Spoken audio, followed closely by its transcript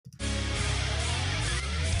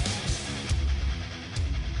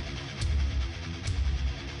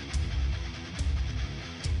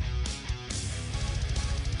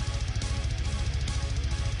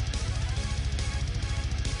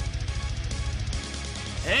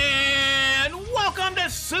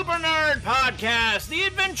Super Nerd Podcast, the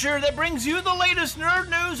adventure that brings you the latest nerd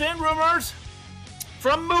news and rumors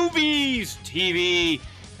from movies, TV,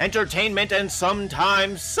 entertainment, and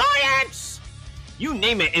sometimes science. You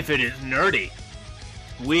name it if it is nerdy.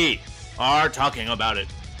 We are talking about it.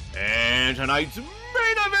 And tonight's main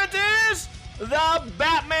event is the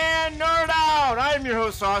Batman Nerd Out. I'm your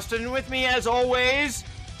host, Austin, and with me, as always,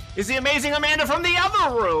 is the amazing Amanda from the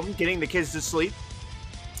other room, getting the kids to sleep.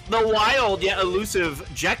 The wild yet elusive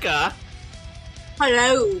Jekka.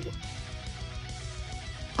 Hello.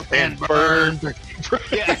 And Burn.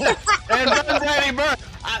 Yeah. And Daddy Burn.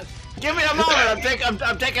 Give me a moment.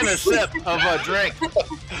 I'm taking a sip of a drink.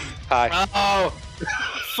 Hi. Oh,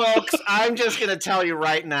 folks, I'm just gonna tell you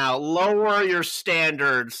right now: lower your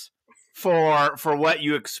standards for what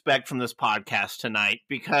you expect from this podcast tonight,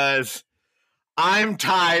 because I'm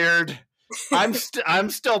tired. I'm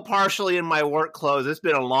still partially in my work clothes. It's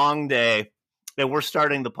been a long day, and we're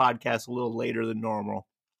starting the podcast a little later than normal.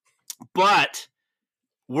 But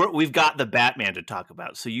we've got the Batman to talk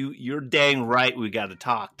about, so you're dang right we got to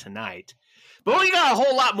talk tonight. But we got a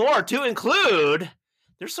whole lot more to include.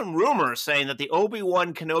 There's some rumors saying that the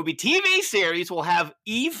Obi-Wan Kenobi TV series will have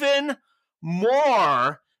even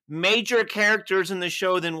more major characters in the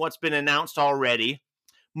show than what's been announced already.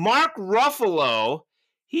 Mark Ruffalo,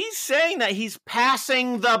 he's saying that he's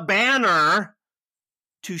passing the banner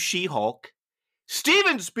to She-Hulk.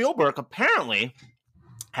 Steven Spielberg apparently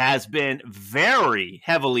has been very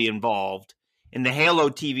heavily involved in the Halo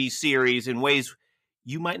TV series in ways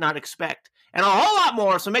you might not expect. And a whole lot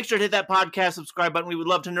more, so make sure to hit that podcast subscribe button. We would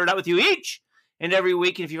love to nerd out with you each and every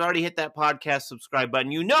week. And if you've already hit that podcast subscribe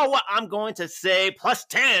button, you know what I'm going to say. Plus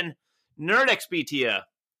 10 Nerd XP to you.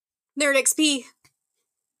 Nerd XP.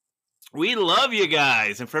 We love you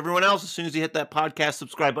guys. And for everyone else, as soon as you hit that podcast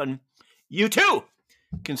subscribe button, you too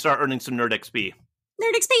can start earning some Nerd XP.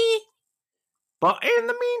 Nerd XP. But in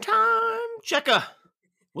the meantime, Jekka,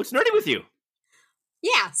 what's nerdy with you?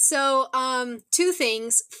 Yeah, so two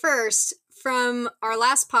things. First, from our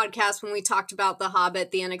last podcast when we talked about The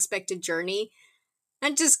Hobbit, The Unexpected Journey,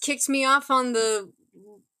 that just kicked me off on the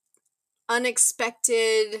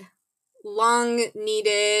unexpected,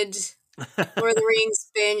 long-needed Lord of the Rings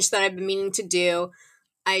binge that I've been meaning to do.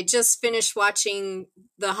 I just finished watching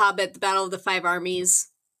The Hobbit, The Battle of the Five Armies,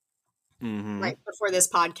 right before this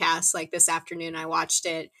podcast. Like this afternoon, I watched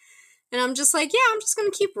it. And I'm just like, yeah, I'm just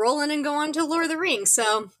going to keep rolling and go on to Lord of the Rings.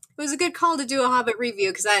 So it was a good call to do a Hobbit review,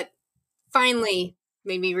 because that finally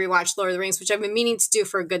made me rewatch Lord of the Rings, which I've been meaning to do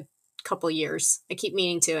for a good couple years. I keep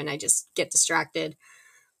meaning to, and I just get distracted.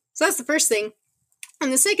 So that's the first thing.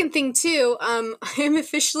 And the second thing, too, I am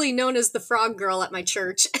officially known as the frog girl at my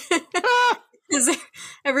church. Because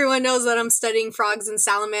everyone knows that I'm studying frogs and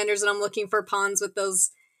salamanders, and I'm looking for ponds with those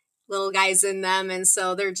little guys in them. And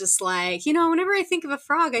so they're just like, whenever I think of a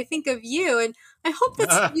frog, I think of you. And I hope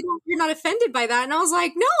that you're not offended by that. And I was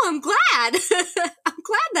like, no, I'm glad. I'm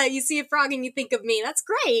glad that you see a frog and you think of me. That's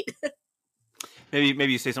great.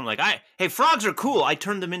 Maybe you say something like, hey, frogs are cool. I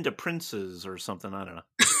turned them into princes or something. I don't know.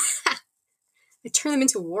 I turn them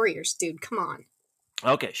into warriors, dude. Come on.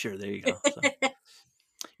 Okay, sure. There you go.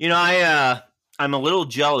 So. I'm a little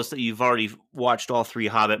jealous that you've already watched all 3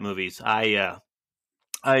 Hobbit movies. I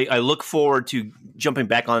look forward to jumping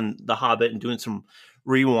back on The Hobbit and doing some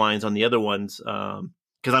rewinds on the other ones,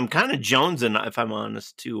 because I'm kind of jonesing, if I'm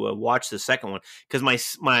honest, to watch the second one. Because my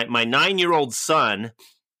 9-year-old son,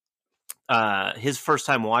 his first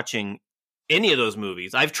time watching any of those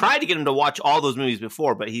movies, I've tried to get him to watch all those movies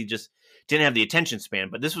before, but he just didn't have the attention span.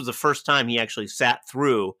 But this was the first time he actually sat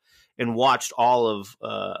through and watched all of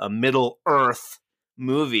a Middle-earth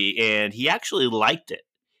movie, and he actually liked it.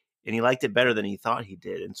 And he liked it better than he thought he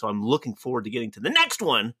did. And so I'm looking forward to getting to the next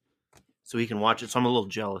one so he can watch it. So I'm a little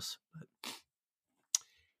jealous.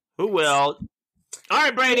 Who will? All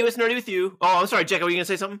right, Brandy, what's nerdy with you? Oh, I'm sorry, Jekka, were you going to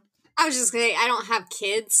say something? I was just going to say, I don't have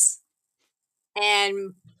kids.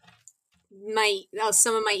 And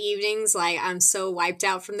some of my evenings, like, I'm so wiped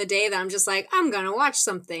out from the day that I'm just like, I'm going to watch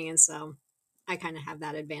something. And so I kind of have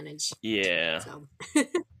that advantage. Yeah. So.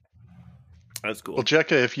 That's cool. Well,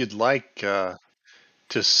 Jekka, if you'd like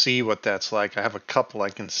to see what that's like, I have a couple I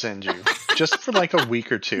can send you just for like a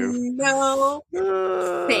week or two. No.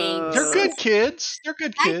 Thanks. They're good kids. They're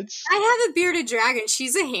good kids. I have a bearded dragon.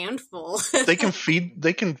 She's a handful. They can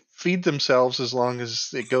feed themselves as long as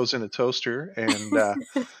it goes in a toaster, and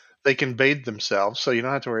they can bathe themselves, so you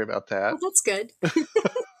don't have to worry about that. Well, that's good.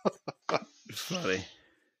 Funny.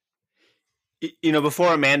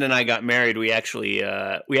 Before Amanda and I got married, we actually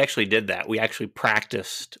did that. We actually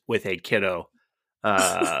practiced with a kiddo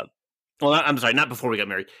Well, I'm sorry, not before we got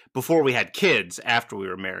married. Before we had kids, after we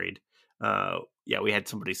were married. We had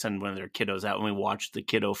somebody send one of their kiddos out, and we watched the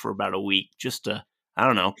kiddo for about a week just to, I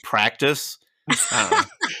don't know, practice. I don't know.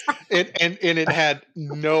 And it had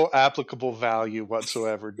no applicable value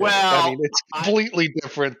whatsoever. Well, I mean, it's completely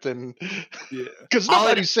different than because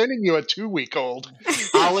nobody's sending you a 2-week-old.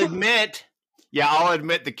 I'll admit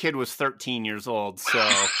the kid was 13 years old, so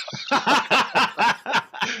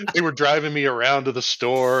they were driving me around to the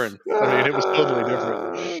store, and I mean, it was totally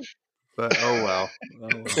different. But oh well.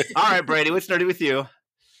 All right, Brady, what's nerdy with you?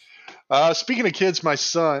 Speaking of kids, my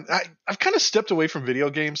son, I've kind of stepped away from video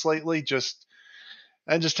games lately.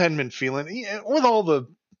 I just hadn't been feeling with all the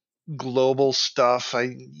global stuff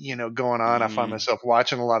going on. I find myself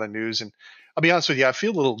watching a lot of news, and I'll be honest with you, I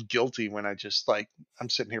feel a little guilty when I just I'm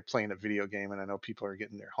sitting here playing a video game and I know people are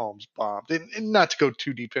getting their homes bombed. And not to go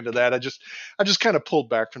too deep into that, I just kind of pulled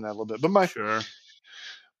back from that a little bit. But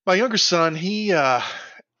my younger son, he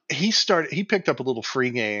picked up a little free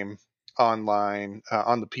game online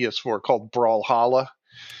on the PS4 called Brawlhalla.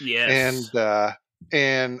 Yes.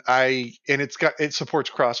 And it supports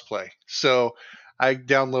crossplay. So I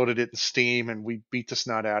downloaded it in Steam, and we beat the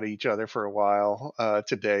snot out of each other for a while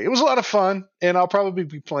today. It was a lot of fun, and I'll probably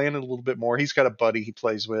be playing it a little bit more. He's got a buddy he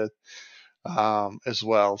plays with as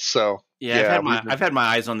well. So I've had my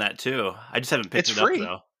eyes on that too. I just haven't picked it up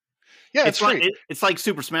though. Yeah, it's free. It's like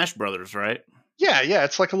Super Smash Brothers, right? Yeah,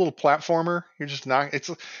 it's like a little platformer. You're just not.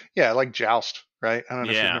 It's like Joust, right? I don't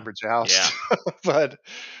know if you remember Joust,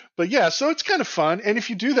 but yeah, so it's kind of fun. And if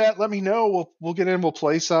you do that, let me know. We'll get in. We'll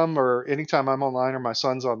play some, or anytime I'm online or my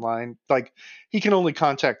son's online. Like, he can only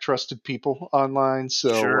contact trusted people online.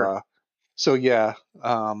 So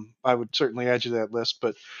I would certainly add you to that list.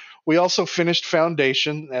 But we also finished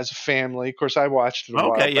Foundation as a family. Of course, I watched it a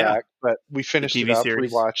while back, but we finished it up. We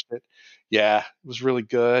watched it. Yeah, it was really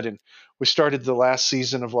good. And we started the last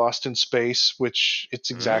season of Lost in Space, which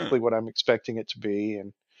it's exactly what I'm expecting it to be.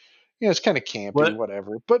 And it's kind of campy,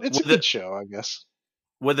 whatever, but it's a good show, I guess.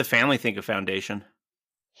 What did the family think of Foundation?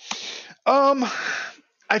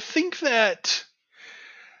 I think that.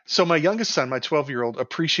 So my youngest son, my 12-year-old,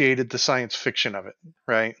 appreciated the science fiction of it,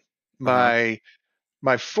 right? My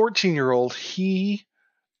 14-year-old, he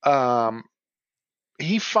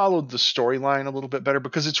followed the storyline a little bit better,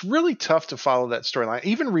 because it's really tough to follow that storyline.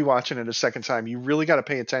 Even rewatching it a second time, you really got to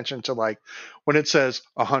pay attention to, like, when it says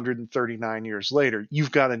 139 years later,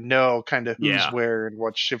 you've got to know kind of who's where and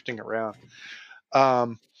what's shifting around.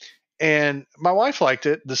 And my wife liked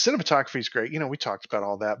it. The cinematography is great. We talked about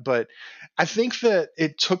all that, but I think that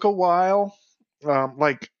it took a while,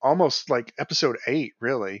 almost like episode 8,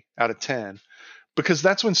 really, out of 10, because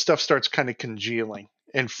that's when stuff starts kind of congealing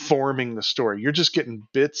and forming the story. You're just getting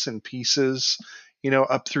bits and pieces,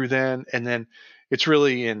 up through then. And then it's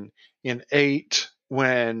really in 8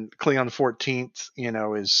 when Cleon the 14th,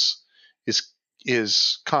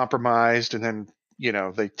 is compromised, and then,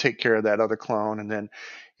 they take care of that other clone. And then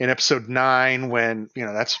in episode 9, when,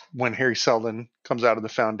 that's when Harry Seldon comes out of the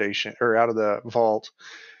Foundation, or out of the vault.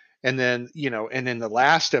 And then, and in the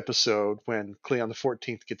last episode, when Cleon the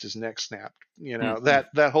 14th gets his neck snapped,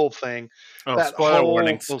 that whole thing. Oh, spoiler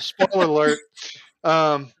warnings. Spoiler alert.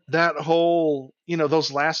 That whole,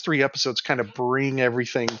 those last 3 episodes kind of bring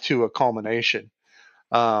everything to a culmination.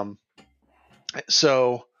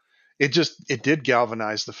 So it did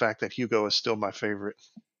galvanize the fact that Hugo is still my favorite.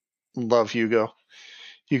 Love Hugo.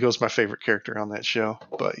 Hugo's my favorite character on that show.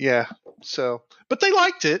 But but they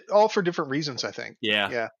liked it, all for different reasons, I think.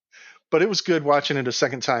 Yeah. But it was good watching it a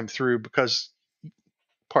second time through, because,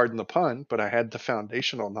 pardon the pun, but I had the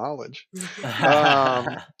foundational knowledge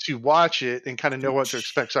to watch it and kind of know what to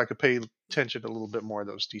expect, so I could pay attention to a little bit more of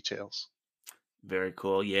those details. Very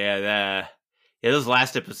cool. Yeah, those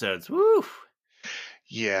last episodes, woo.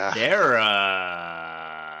 Yeah. They're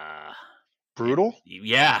brutal.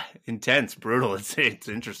 Yeah, intense, brutal. It's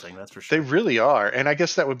interesting, that's for sure. They really are. And I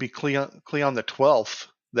guess that would be Cleon the 12th,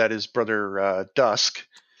 that is brother Dusk.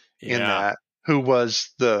 In that, who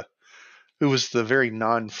was the very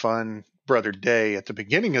non-fun brother Day at the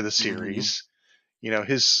beginning of the series.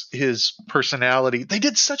 His personality, they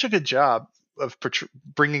did such a good job of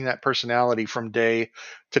bringing that personality from Day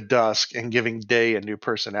to Dusk and giving Day a new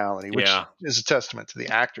personality, which is a testament to the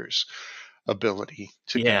actor's ability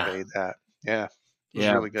to convey that. It was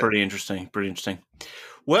really good. Pretty interesting.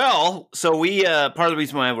 Well, so we part of the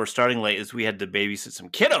reason why we're starting late is we had to babysit some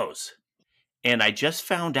kiddos. And I just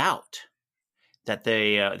found out that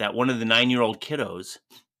that one of the 9-year-old kiddos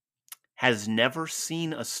has never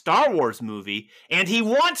seen a Star Wars movie, and he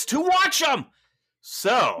wants to watch them.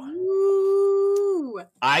 So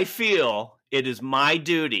I feel it is my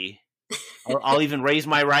duty I'll even raise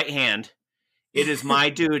my right hand. It is my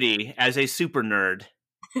duty as a super nerd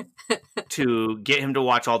to get him to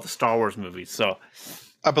watch all the Star Wars movies. So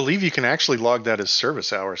I believe you can actually log that as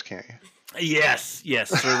service hours, can't you? Yes,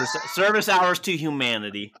 service hours to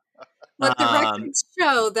humanity. Let the records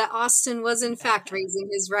show that Austin was in fact raising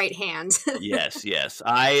his right hand. yes.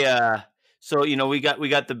 So we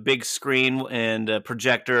got the big screen and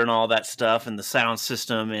projector and all that stuff and the sound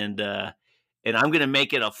system and I'm gonna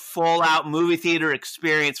make it a full out movie theater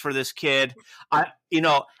experience for this kid. And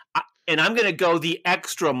I'm gonna go the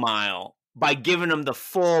extra mile by giving him the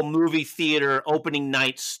full movie theater opening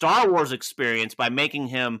night Star Wars experience by making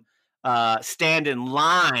him stand in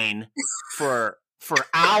line for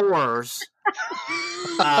hours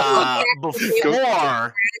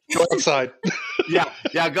before. Go outside.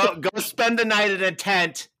 Yeah. Go spend the night in a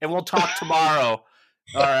tent, and we'll talk tomorrow.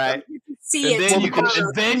 All right. See and it.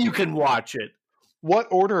 Then you can watch it. What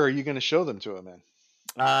order are you going to show them to him in?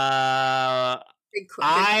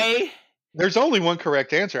 There's only one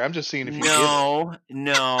correct answer. I'm just seeing if you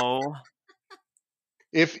No.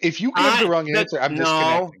 If you give the wrong answer, I'm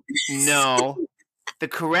disconnecting. No. The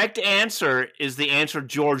correct answer is the answer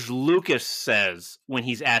George Lucas says when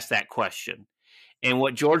he's asked that question. And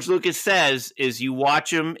what George Lucas says is you watch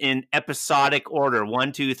them in episodic order,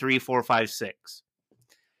 1, 2, 3, 4, 5, 6.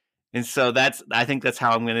 And so I think that's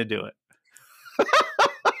how I'm going to do it.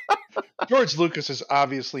 George Lucas is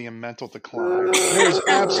obviously in mental decline. There's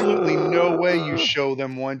absolutely no way you show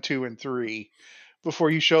them 1, 2, and 3 before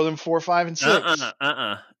you show them 4, 5, and 6.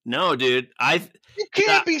 No, dude. You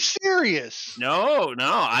can't be serious. No.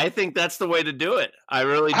 I think that's the way to do it. I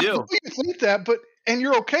really do. I know you think that, and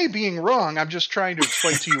you're okay being wrong. I'm just trying to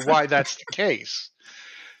explain to you why that's the case.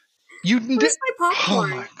 Where's my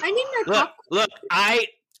popcorn? I need my popcorn. Look,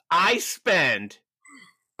 I spend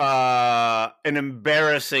an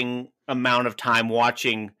embarrassing amount of time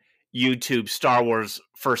watching YouTube Star Wars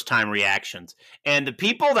first time reactions, and the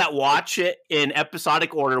people that watch it in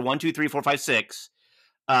episodic order 1, 2, 3, 4, 5, 6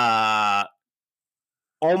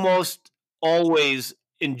 almost always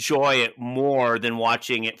enjoy it more than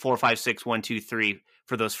watching it 4, 5, 6, 1, 2, 3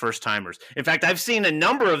 for those first timers. In fact, I've seen a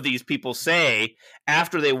number of these people say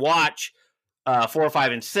after they watch 4,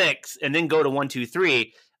 5, and 6 and then go to 1, 2,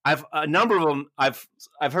 3. A number of them I've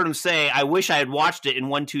heard them say, I wish I had watched it in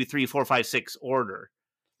 1, 2, 3, 4, 5, 6 order.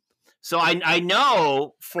 So I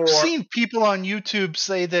know I've seen people on YouTube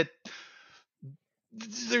say that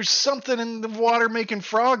there's something in the water making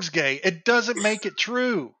frogs gay. It doesn't make it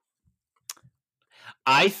true.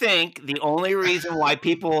 I think the only reason why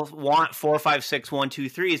people want 4, 5, 6, 1, 2,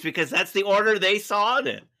 3 is because that's the order they saw it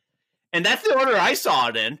in. And that's the order I saw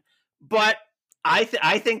it in. But I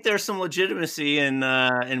think there's some legitimacy in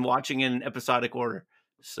watching in episodic order.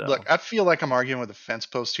 So look, I feel like I'm arguing with a fence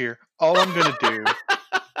post here. All I'm going to do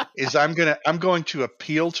is I'm going to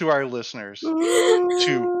appeal to our listeners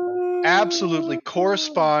to absolutely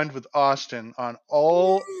correspond with Austin on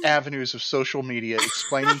all avenues of social media,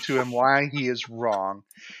 explaining to him why he is wrong.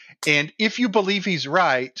 And if you believe he's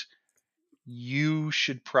right, you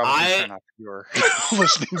should probably turn off your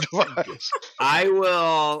listening device.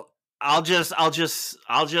 I'll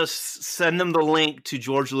just send them the link to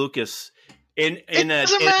George Lucas in a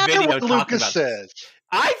video what talking Lucas about says. This.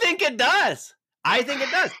 I think it does.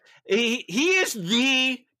 He is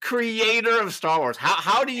the creator of Star Wars.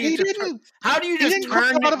 How do you just turn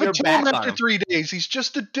your back on after him? 3 days? He's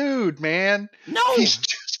just a dude, man. No, he's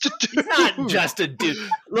just a dude. He's not just a dude.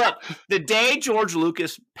 Look, the day George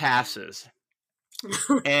Lucas passes,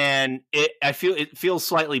 and it feels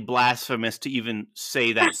slightly blasphemous to even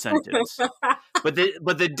say that sentence. But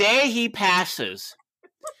the day he passes,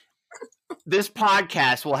 this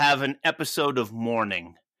podcast will have an episode of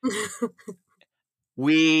mourning.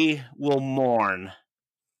 We will mourn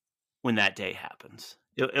when that day happens.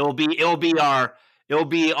 It'll be our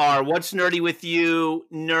What's Nerdy with You,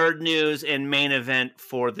 Nerd News, and main event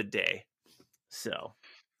for the day. So,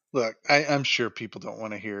 look, I'm sure people don't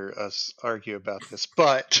want to hear us argue about this,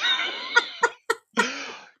 but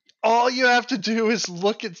all you have to do is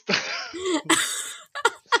look at.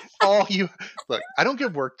 Look, I don't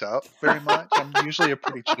get worked up very much. I'm usually a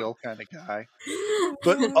pretty chill kind of guy.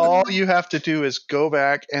 But all you have to do is go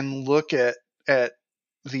back and look at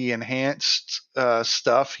the enhanced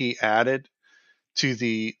stuff he added to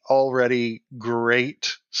the already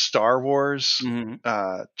great Star Wars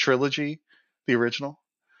trilogy, the original,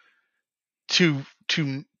 to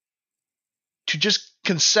just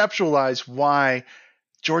conceptualize why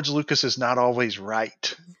George Lucas is not always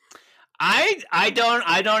right.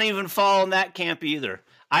 I don't even fall in that camp either.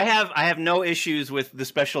 I have no issues with the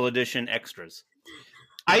special edition extras.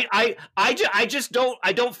 I just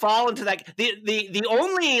don't fall into that. The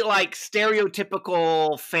only like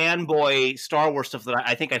stereotypical fanboy Star Wars stuff that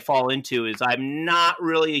I think I fall into is I'm not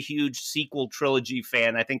really a huge sequel trilogy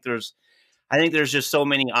fan. I think there's just so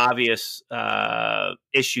many obvious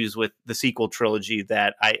issues with the sequel trilogy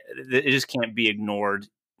that it just can't be ignored,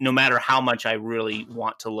 no matter how much I really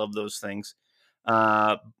want to love those things.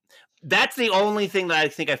 That's the only thing that I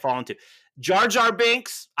think I fall into. Jar Jar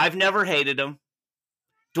Binks, I've never hated him.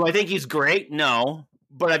 Do I think he's great? No,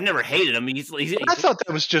 but I've never hated him. I thought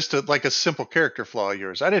that was just a simple character flaw of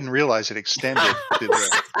yours. I didn't realize it extended to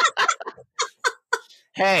the...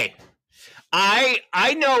 Hey,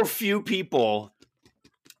 I know few people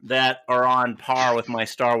that are on par with my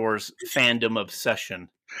Star Wars fandom obsession.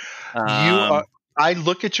 I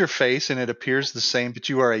look at your face and it appears the same, but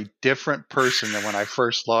you are a different person than when I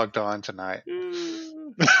first logged on tonight.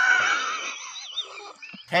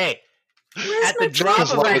 Hey, Where's at the drop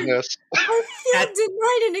of I feel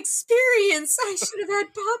denied an experience. I should have had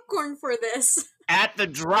popcorn for this. At the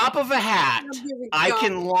drop of a hat, I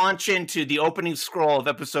can launch into the opening scroll of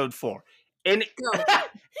episode 4. Any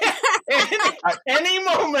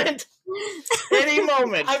moment.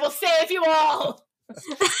 I will save you all.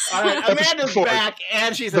 All right, Amanda's back,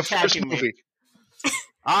 and she's attacking me.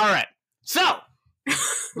 All right, so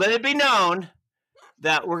let it be known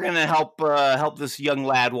that we're gonna help this young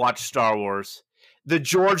lad watch Star Wars the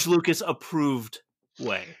George Lucas approved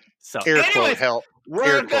way. So, anyways, help.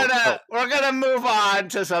 We're gonna move on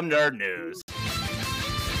to some nerd news.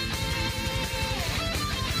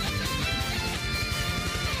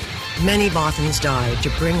 Many Bothans died to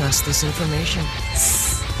bring us this information.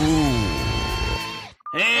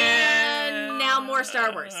 And now more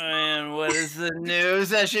Star Wars. And what is the news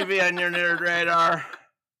that should be on your nerd radar?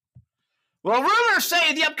 Well, rumors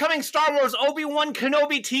say the upcoming Star Wars Obi-Wan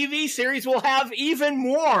Kenobi TV series will have even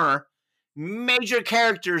more major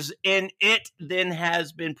characters in it than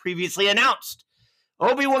has been previously announced.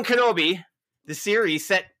 Obi-Wan Kenobi, the series,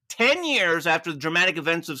 set 10 years after the dramatic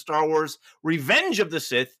events of Star Wars Revenge of the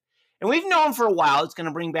Sith, and we've known for a while it's going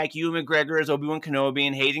to bring back Ewan McGregor as Obi-Wan Kenobi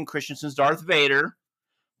and Hayden Christensen's Darth Vader,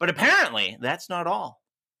 but apparently that's not all.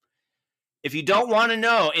 If you don't want to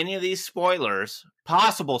know any of these spoilers,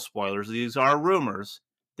 possible spoilers, these are rumors,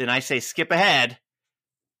 then I say skip ahead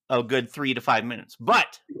a good 3 to 5 minutes.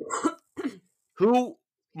 But who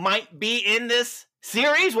might be in this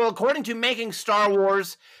series? Well, according to Making Star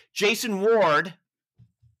Wars, Jason Ward,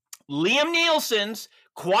 Liam Neeson's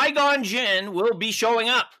Qui-Gon Jinn will be showing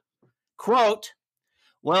up. Quote,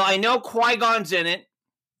 well, I know Qui-Gon's in it,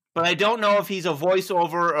 but I don't know if he's a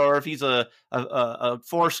voiceover or if he's a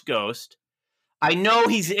Force ghost. I know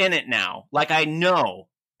he's in it now. Like, I know.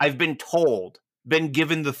 I've been told. Been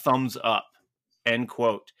given the thumbs up. End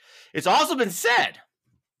quote. It's also been said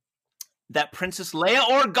that Princess Leia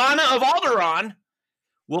Organa of Alderaan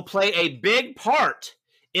will play a big part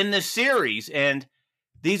in the series. And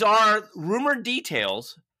these are rumored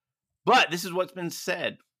details, but this is what's been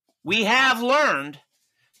said. We have learned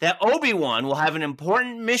that Obi-Wan will have an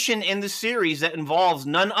important mission in the series that involves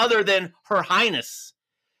none other than Her Highness,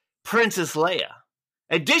 Princess Leia.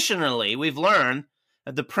 Additionally, we've learned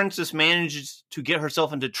that the princess manages to get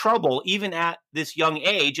herself into trouble even at this young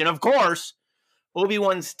age. And of course,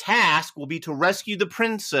 Obi-Wan's task will be to rescue the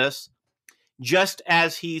princess just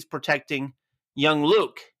as he's protecting young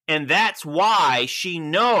Luke. And that's why she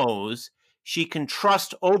knows she can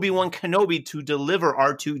trust Obi-Wan Kenobi to deliver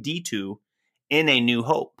R2-D2 in A New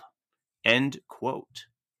Hope. End quote.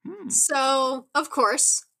 So, of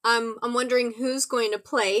course, I'm wondering who's going to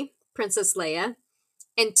play Princess Leia.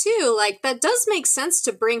 And two, like, that does make sense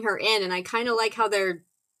to bring her in, and I kind of like how they're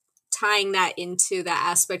tying that into that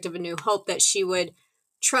aspect of A New Hope, that she would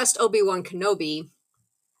trust Obi-Wan Kenobi,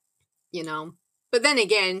 you know. But then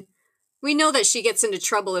again, we know that she gets into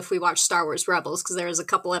trouble if we watch Star Wars Rebels, because there was a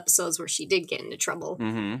couple episodes where she did get into trouble,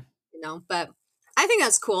 you know. But I think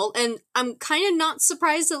that's cool, and I'm kind of not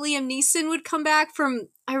surprised that Liam Neeson would come back from,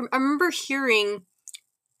 I remember hearing,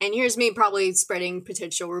 and here's me probably spreading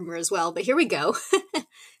potential rumor as well, but here we go,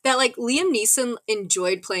 that, like, Liam Neeson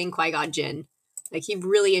enjoyed playing Qui-Gon Jinn. Like, he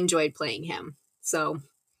really enjoyed playing him. So,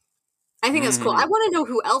 I think that's cool. I want to know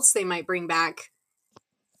who else they might bring back.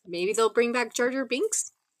 Maybe they'll bring back Jar Jar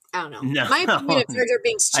Binks? I don't know. No. My opinion of Jar Jar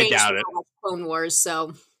Binks changed I doubt from Clone Wars,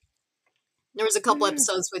 so there was a couple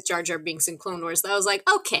episodes with Jar Jar Binks in Clone Wars that I was like,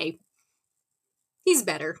 okay, he's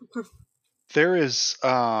better. There is,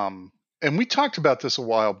 and we talked about this a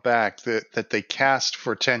while back, that they cast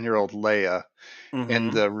for 10-year-old Leia,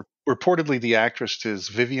 and reportedly the actress is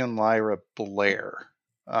Vivian Lyra Blair.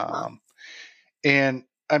 And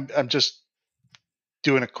I'm just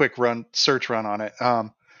doing a quick search run on it.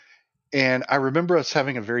 And I remember us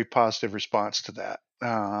having a very positive response to that.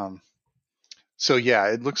 So yeah,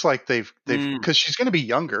 it looks like they've because she's going to be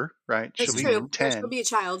younger, right? That's She'll true. be 10. She'll be a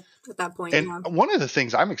child at that point. And Yeah. one of the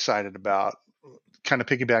things I'm excited about, kind of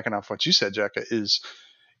piggybacking off what you said, Jekka, is,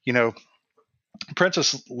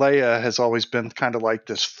 Princess Leia has always been kind of like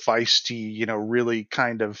this feisty, really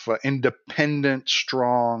kind of independent,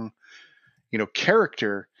 strong,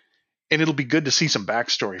 character. And it'll be good to see some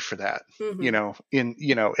backstory for that, in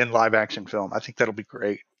live action film. I think that'll be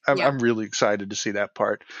great. I'm really excited to see that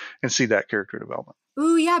part and see that character development.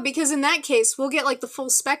 Ooh, yeah, because in that case, we'll get like the full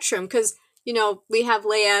spectrum because, we have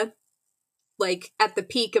Leia like at the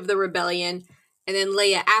peak of the rebellion and then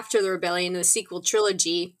Leia after the rebellion in the sequel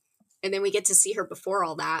trilogy. And then we get to see her before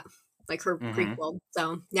all that, like her prequel.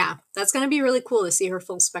 So yeah, that's going to be really cool to see her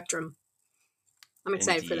full spectrum. I'm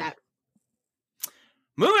excited for that.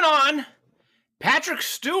 Moving on. Patrick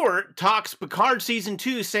Stewart talks Picard Season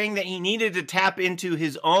 2, saying that he needed to tap into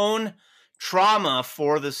his own trauma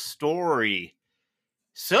for the story.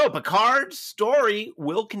 So, Picard's story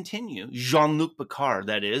will continue. Jean-Luc Picard,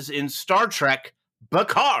 that is, in Star Trek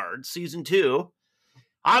Picard Season 2.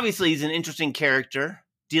 Obviously, he's an interesting character,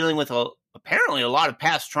 dealing with apparently a lot of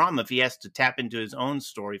past trauma if he has to tap into his own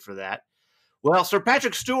story for that. Well, Sir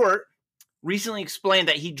Patrick Stewart recently explained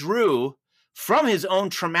that he drew from his own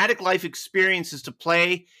traumatic life experiences to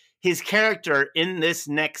play his character in this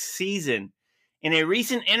next season. In a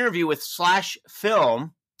recent interview with Slash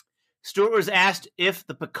Film, Stewart was asked if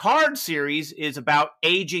the Picard series is about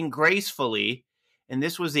aging gracefully, and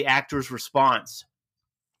this was the actor's response.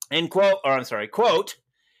 Quote,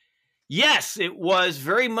 "Yes, it was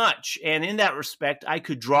very much, and in that respect, I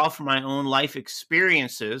could draw from my own life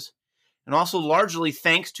experiences, and also largely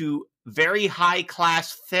thanks to very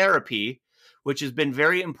high-class therapy, which has been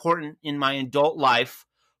very important in my adult life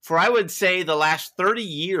for, I would say, the last 30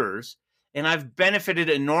 years, and I've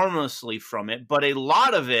benefited enormously from it, but a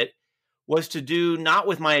lot of it was to do not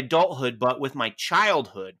with my adulthood, but with my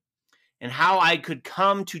childhood, and how I could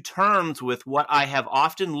come to terms with what I have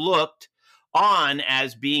often looked on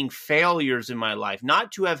as being failures in my life,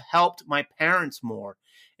 not to have helped my parents more.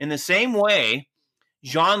 In the same way,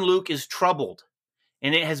 Jean-Luc is troubled,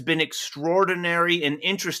 and it has been extraordinary and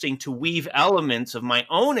interesting to weave elements of my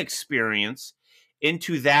own experience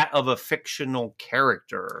into that of a fictional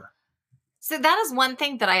character." So that is one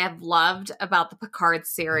thing that I have loved about the Picard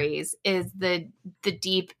series is the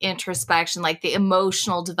deep introspection, like the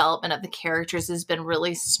emotional development of the characters has been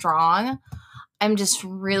really strong. I'm just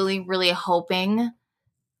really, really hoping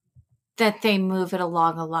that they move it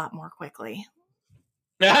along a lot more quickly.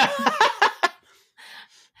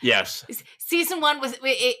 Yes. Season 1 was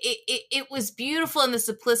it was beautiful in the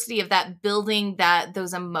simplicity of that building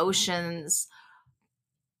those emotions,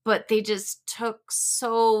 but they just took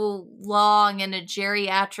so long in a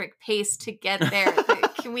geriatric pace to get there.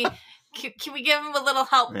 Can we give them a little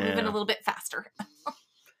help moving a little bit faster?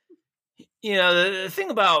 The thing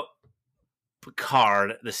about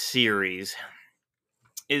Picard, the series,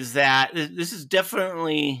 is that this is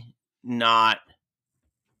definitely not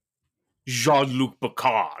Jean-Luc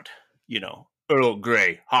Picard, Earl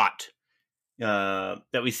Grey, hot,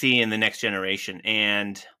 that we see in The Next Generation.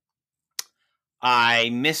 And I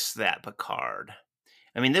miss that Picard.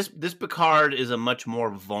 I mean, this Picard is a much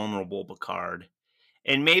more vulnerable Picard.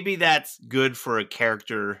 And maybe that's good for a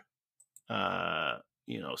character,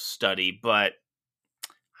 study. But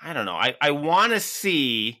I don't know. I want to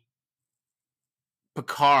see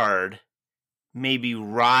Picard maybe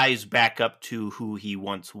rise back up to who he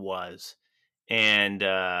once was. And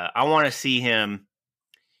I want to see him,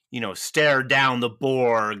 stare down the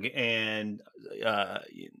Borg and,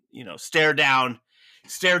 stare down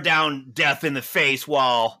death in the face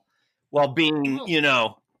while being,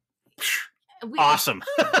 awesome.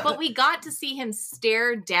 But we got to see him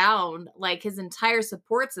stare down like his entire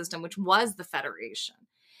support system, which was the Federation.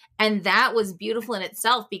 And that was beautiful in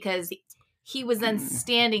itself because he was then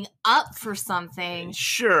standing up for something.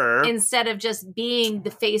 Sure. Instead of just being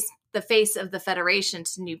the face of the Federation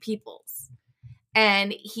to new peoples.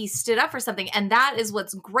 And he stood up for something. And that is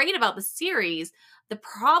what's great about the series. The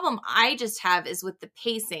problem I just have is with the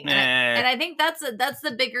pacing. And I think that's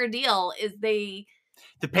the bigger deal is the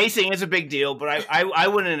pacing is a big deal, but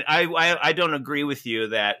I don't agree with you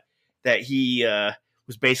that he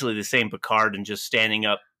was basically the same Picard and just standing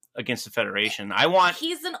up against the Federation.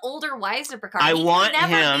 He's an older, wiser Picard. He want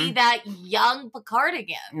can never be that young Picard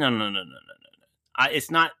again. No.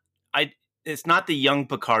 It's not the young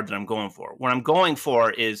Picard that I'm going for. What I'm going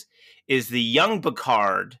for is the young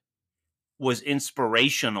Picard was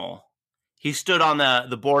inspirational. he stood on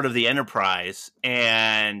the board of the Enterprise,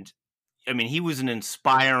 and I mean, he was an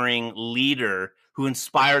inspiring leader who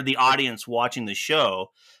inspired the audience watching the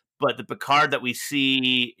show. But the Picard that we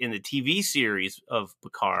see in the TV series of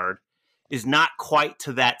Picard is not quite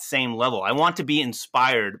to that same level. I want to be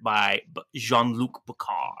inspired by Jean-Luc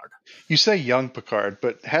Picard. You say young Picard,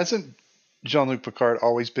 but hasn't Jean-Luc Picard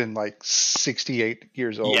always been like 68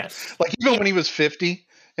 years old? Yes. Like even when he was 50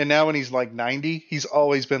 and now when he's like 90, he's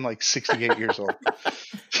always been like 68 years old.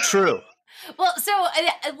 True. Well, so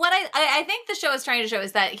what I think the show is trying to show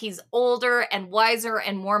is that he's older and wiser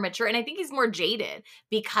and more mature. And I think he's more jaded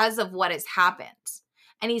because of what has happened.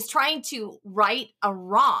 And he's trying to right a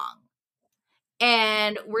wrong.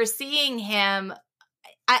 And we're seeing him,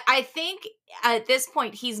 I think at this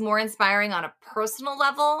point, he's more inspiring on a personal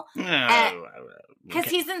level. Because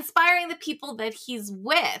he's inspiring the people that he's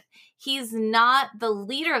with. He's not the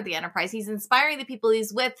leader of the Enterprise. He's inspiring the people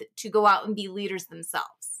he's with to go out and be leaders themselves.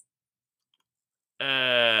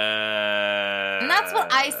 And that's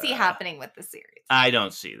what I see happening with the series. I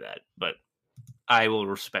don't see that, but I will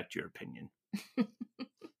respect your opinion.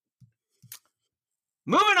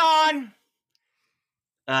 Moving on.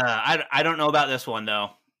 I don't know about this one,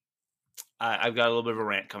 though. I've got a little bit of a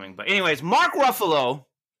rant coming. But anyways, Mark Ruffalo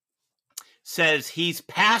says he's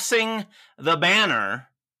passing the banner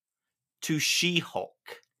to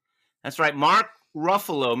She-Hulk. That's right. Mark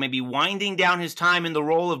Ruffalo may be winding down his time in the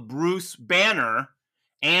role of Bruce Banner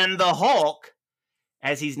and the Hulk,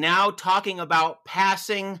 as he's now talking about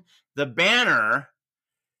passing the banner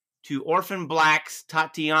to Orphan Black's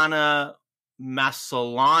Tatiana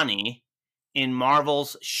Maslany in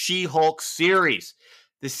Marvel's She-Hulk series.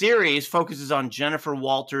 The series focuses on Jennifer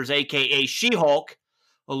Walters, a.k.a. She-Hulk,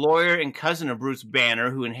 a lawyer and cousin of Bruce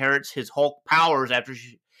Banner who inherits his Hulk powers after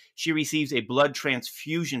she receives a blood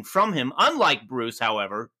transfusion from him. Unlike Bruce,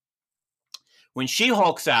 however, when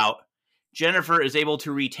She-Hulk's out, Jennifer is able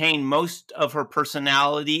to retain most of her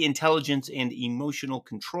personality, intelligence, and emotional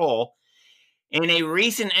control. In a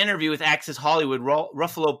recent interview with Access Hollywood,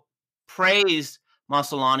 Ruffalo praised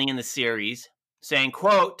Maslany in the series, saying,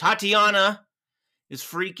 quote, Tatiana is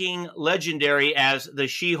freaking legendary as the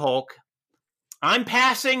She-Hulk. I'm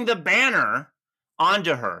passing the banner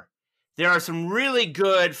onto her. There are some really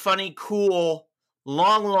good, funny, cool,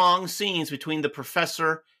 long scenes between the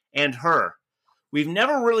professor and her. We've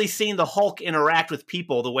never really seen the Hulk interact with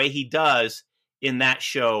people the way he does in that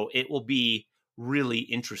show. It will be really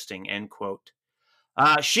interesting, end quote.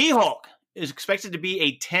 She-Hulk is expected to be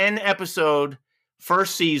a 10-episode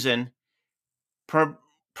first season,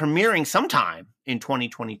 premiering sometime in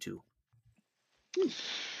 2022.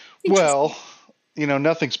 Well,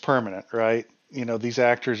 nothing's permanent, right? These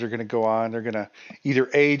actors are going to go on. They're going to either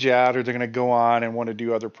age out or they're going to go on and want to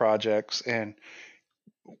do other projects. And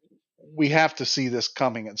we have to see this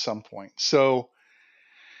coming at some point. So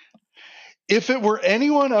if it were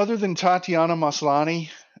anyone other than Tatiana Maslany,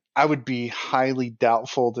 I would be highly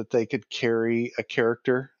doubtful that they could carry a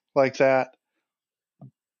character like that.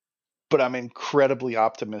 But I'm incredibly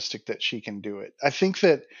optimistic that she can do it. I think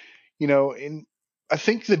that, I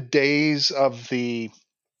think the days of the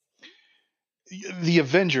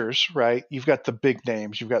Avengers, right? You've got the big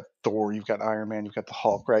names. You've got Thor, you've got Iron Man, you've got the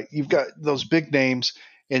Hulk, right? You've got those big names,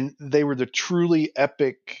 and they were the truly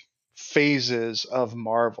epic phases of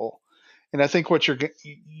Marvel. And I think what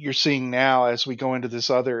you're seeing now as we go into this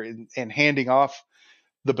other and handing off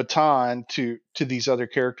the baton to these other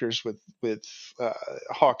characters with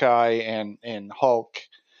Hawkeye and Hulk,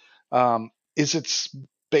 is it's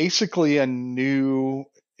basically a new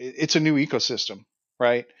ecosystem,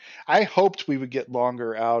 right? I hoped we would get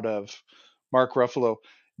longer out of Mark Ruffalo.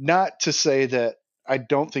 Not to say that I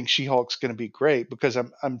don't think She-Hulk's going to be great, because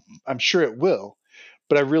I'm sure it will,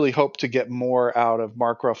 but I really hope to get more out of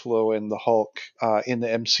Mark Ruffalo and the Hulk in the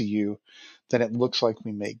MCU than it looks like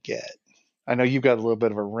we may get. I know you've got a little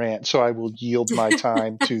bit of a rant, so I will yield my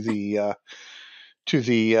time to the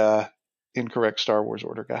incorrect Star Wars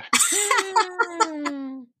order guy.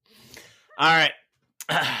 All right.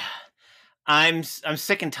 I'm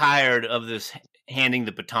sick and tired of this handing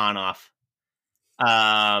the baton off.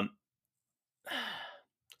 I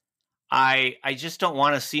just don't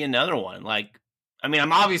want to see another one.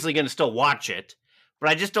 I'm obviously going to still watch it, but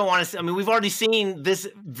I just don't want to see. We've already seen this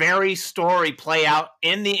very story play out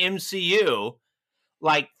in the MCU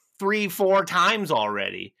like 3-4 times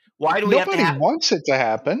already. Why do we have to Nobody wants it to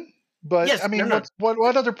happen. But yes,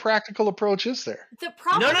 what other practical approach is there? The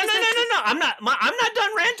problem No. I'm not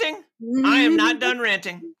done ranting. I am not done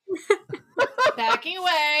ranting. Backing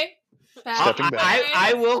away. Stepping back.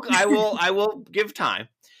 I will give time.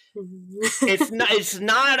 it's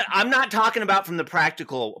not, I'm not talking about from the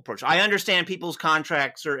practical approach. I understand people's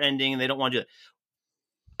contracts are ending and they don't want to do it.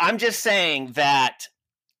 I'm just saying that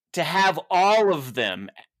to have all of them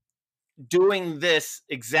doing this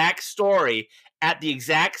exact story at the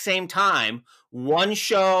exact same time, one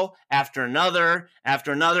show after another,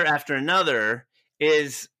 after another, after another,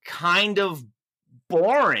 is kind of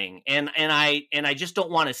boring. And I just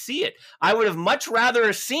don't want to see it. I would have much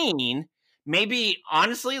rather seen maybe,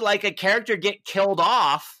 honestly, like a character get killed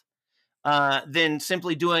off than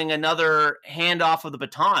simply doing another handoff of the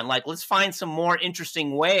baton. Like, let's find some more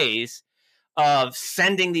interesting ways of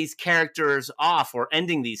sending these characters off or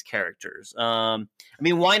ending these characters. I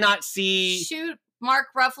mean, why not shoot Mark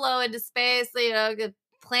Ruffalo into space,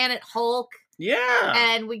 Planet Hulk? Yeah.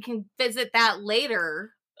 And we can visit that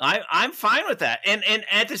later. I'm fine with that. And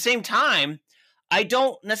at the same time, I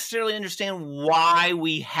don't necessarily understand why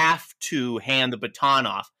we have to hand the baton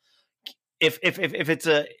off. If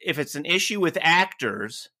it's an issue with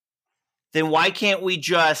actors, then why can't we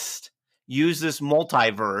just use this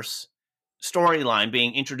multiverse storyline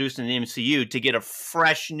being introduced in the MCU to get a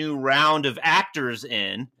fresh new round of actors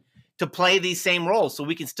in to play these same roles, so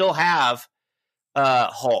we can still have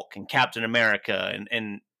Hulk and Captain America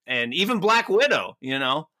and even Black Widow?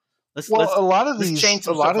 A lot of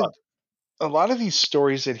these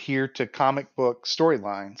stories adhere to comic book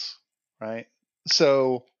storylines, right?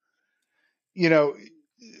 So,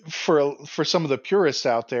 for some of the purists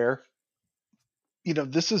out there,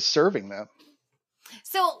 this is serving them.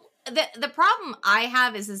 So the problem I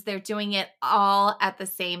have is they're doing it all at the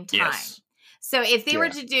same time. Yes. So if they were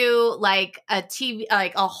to do like a TV,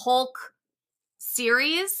 like a Hulk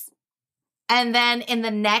series, and then in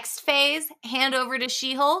the next phase hand over to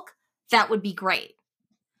She-Hulk, that would be great.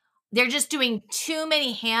 They're just doing too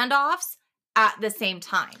many handoffs at the same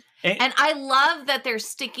time. And I love that they're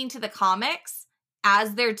sticking to the comics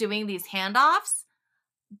as they're doing these handoffs,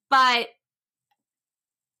 but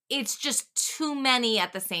it's just too many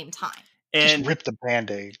at the same time. And just rip the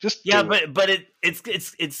Band-Aid. But it's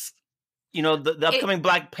the upcoming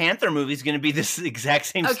Black Panther movie is going to be this exact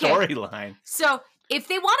same storyline. So if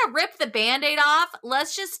they want to rip the Band-Aid off,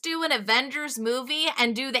 let's just do an Avengers movie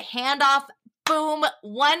and do the handoff. Boom,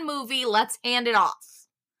 one movie, let's hand it off.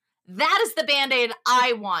 That is the Band-Aid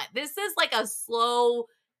I want. This is like a slow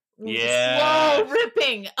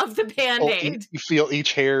ripping of the Band-Aid. You feel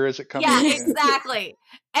each hair as it comes in. Yeah, exactly.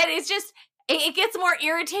 And it's just, it gets more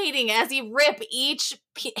irritating as you rip each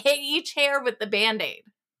hair with the Band-Aid.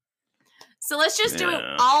 So let's just do it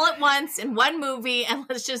all at once in one movie and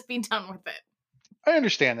let's just be done with it. I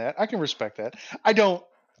understand that. I can respect that. I don't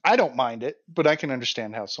mind it, but I can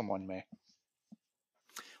understand how someone may.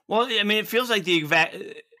 Well, I mean, it feels like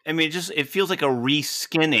it feels like a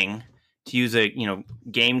reskinning, to use a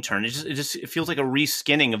game term. It feels like a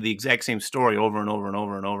reskinning of the exact same story over and over and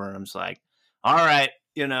over and over. And I'm just like, all right,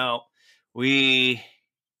 we've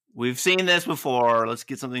seen this before. Let's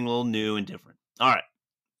get something a little new and different. All right,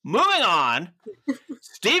 moving on.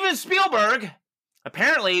 Steven Spielberg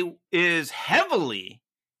apparently is heavily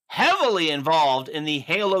involved in the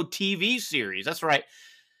Halo TV series. That's right.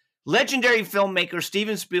 Legendary filmmaker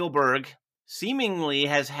Steven Spielberg seemingly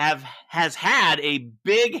has had a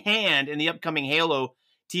big hand in the upcoming Halo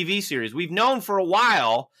TV series. We've known for a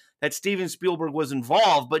while that Steven Spielberg was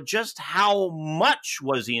involved, but just how much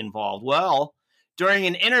was he involved? Well, during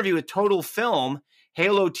an interview with Total Film,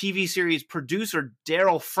 Halo TV series producer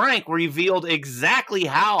Daryl Frank revealed exactly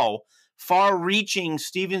how far-reaching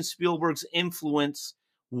Steven Spielberg's influence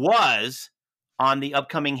was on the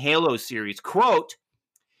upcoming Halo series. Quote,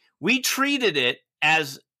 "We treated it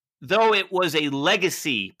as though it was a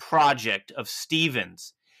legacy project of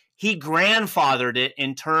Steven's. He grandfathered it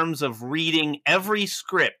in terms of reading every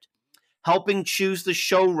script, helping choose the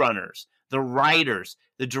showrunners, the writers,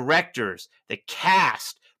 the directors, the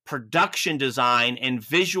cast, production design, and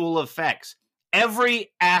visual effects.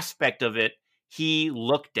 Every aspect of it he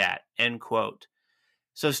looked at," end quote.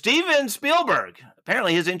 So Steven Spielberg,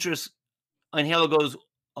 apparently his interest in Halo goes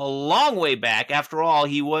a long way back. After all,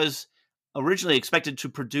 he was originally expected to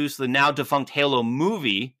produce the now defunct Halo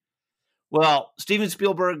movie. Well, Steven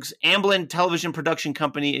Spielberg's Amblin television production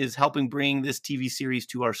company is helping bring this TV series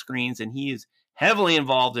to our screens, and he is heavily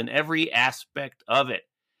involved in every aspect of it.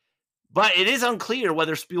 But it is unclear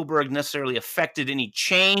whether Spielberg necessarily affected any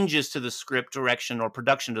changes to the script direction or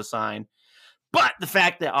production design. But the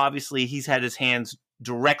fact that obviously he's had his hands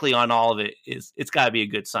directly on all of it it's got to be a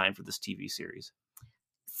good sign for this TV series.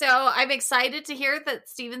 So I'm excited to hear that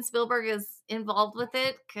Steven Spielberg is involved with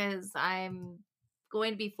it, because I'm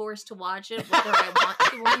going to be forced to watch it whether I want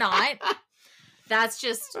to or not. That's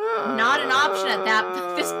just not an option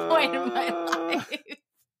at this point in my life.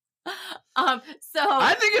 So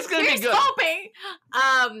I think it's going to be good. Hoping.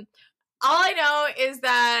 All I know is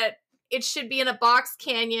that it should be in a box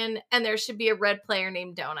canyon, and there should be a red player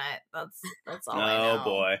named Donut. That's all I know. Oh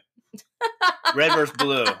boy, red versus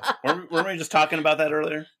blue. Weren't we just talking about that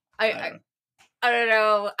earlier? I don't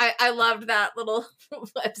know. I loved that little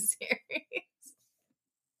web series.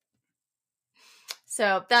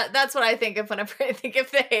 So that's what I think of whenever I think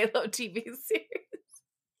of the Halo TV series.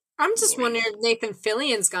 I'm just wondering if Nathan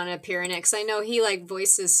Fillion's gonna appear in it, because I know he like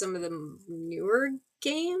voices some of the newer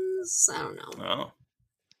games. I don't know. Oh.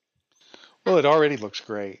 Well, it already looks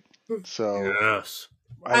great. So yes,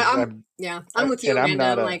 I'm with you, Amanda.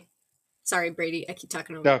 I'm like, sorry, Brady. I keep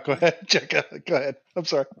talking over. No, go ahead, Jessica. Go ahead. I'm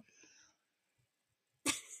sorry.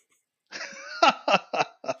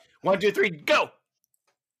 1, 2, 3, go.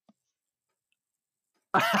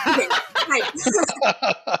 Okay, right.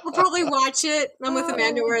 I'll probably watch it. I'm with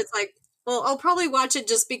Amanda where it's like, well, I'll probably watch it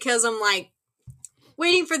just because I'm like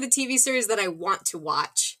waiting for the TV series that I want to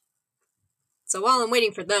watch. So while I'm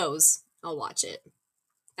waiting for those, I'll watch it.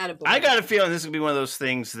 I got a feeling this is going to be one of those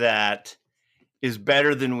things that is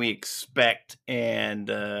better than we expect,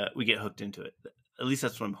 and we get hooked into it. At least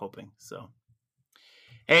that's what I'm hoping. So,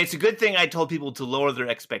 hey, it's a good thing I told people to lower their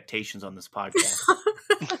expectations on this podcast.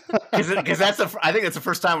 Because I think that's the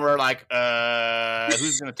first time we're like,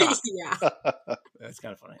 who's going to talk? Yeah. That's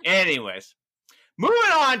kind of funny. Anyways, moving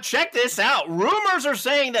on. Check this out. Rumors are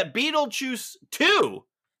saying that Beetlejuice 2,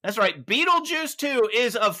 that's right, Beetlejuice 2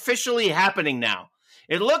 is officially happening now.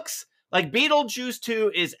 It looks like Beetlejuice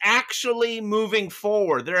 2 is actually moving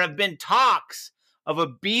forward. There have been talks of a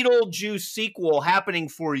Beetlejuice sequel happening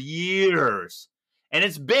for years. And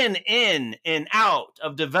it's been in and out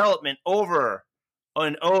of development over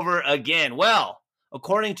and over again. Well,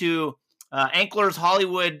 according to Ankler's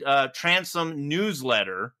Hollywood Transom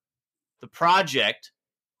newsletter, the project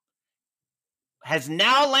has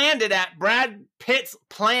now landed at Brad Pitt's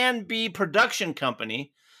Plan B production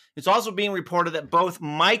company. It's also being reported that both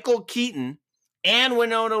Michael Keaton and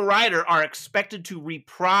Winona Ryder are expected to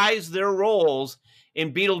reprise their roles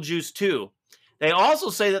in Beetlejuice 2. They also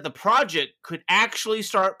say that the project could actually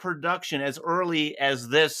start production as early as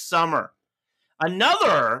this summer.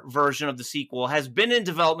 Another version of the sequel has been in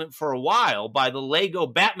development for a while by the Lego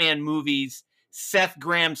Batman movies' Seth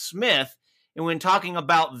Grahame-Smith. And when talking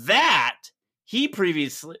about that, he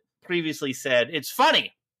previously said, it's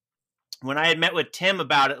funny, when I had met with Tim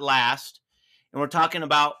about it last, and we're talking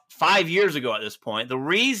about 5 years ago at this point, the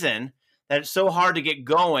reason that it's so hard to get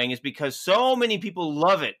going is because so many people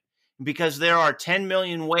love it, because there are 10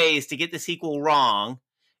 million ways to get the sequel wrong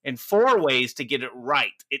and 4 ways to get it right.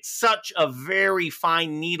 It's such a very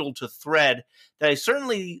fine needle to thread that I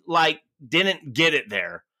certainly didn't get it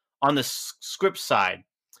there on the script side.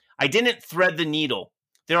 I didn't thread the needle.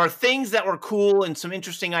 There are things that were cool and some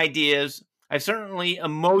interesting ideas. I've certainly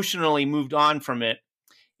emotionally moved on from it.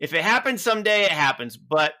 If it happens someday, it happens.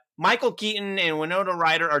 But Michael Keaton and Winona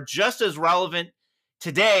Ryder are just as relevant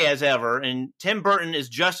today as ever, and Tim Burton is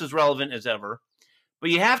just as relevant as ever. But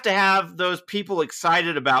you have to have those people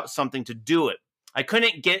excited about something to do it. I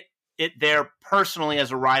couldn't get it there personally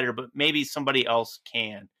as a writer, but maybe somebody else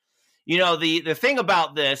can. You know, the thing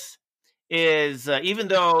about this is even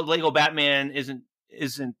though Lego Batman isn't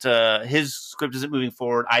his script isn't moving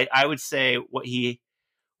forward, I would say what he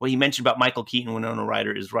mentioned about Michael Keaton and Winona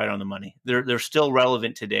Ryder is right on the money. They're still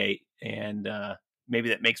relevant today, and maybe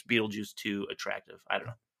that makes Beetlejuice 2 attractive. I don't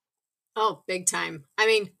know. Oh, big time. I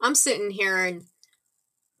mean, I'm sitting here and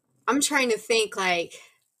I'm trying to think, like,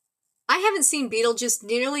 I haven't seen Beetlejuice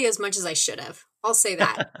nearly as much as I should have. I'll say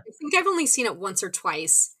that. I think I've only seen it once or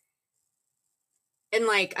twice. And,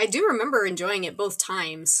 like, I do remember enjoying it both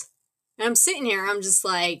times. And I'm sitting here, I'm just,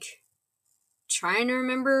 like, trying to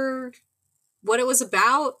remember what it was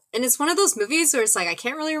about. And it's one of those movies where it's like, I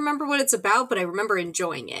can't really remember what it's about, but I remember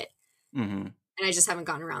enjoying it. Mm-hmm. And I just haven't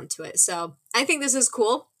gotten around to it. So I think this is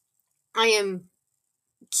cool. I am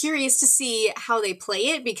curious to see how they play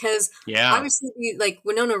it, because obviously, like,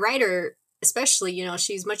 Winona Ryder, especially, you know,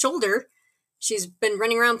 she's much older. She's been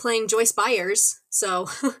running around playing Joyce Byers. So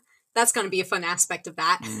that's going to be a fun aspect of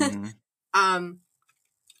that. Mm-hmm.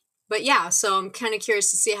 But yeah, so I'm kind of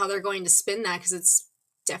curious to see how they're going to spin that, because it's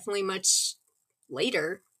definitely much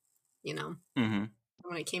later, you know, when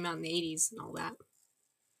it came out in the 80s and all that.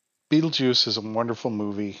 Beetlejuice is a wonderful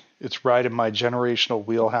movie. It's right in my generational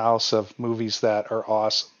wheelhouse of movies that are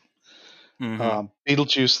awesome. Mm-hmm.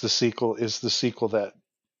 Beetlejuice, the sequel, is the sequel that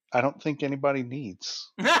I don't think anybody needs.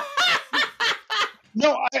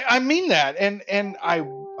 No, I mean that, and I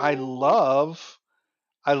I love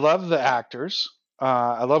the actors.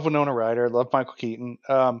 I love Winona Ryder. I love Michael Keaton.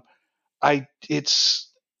 I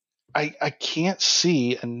can't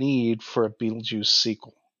see a need for a Beetlejuice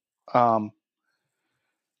sequel.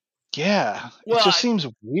 It just seems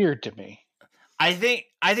weird to me. I think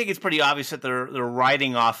it's pretty obvious that they're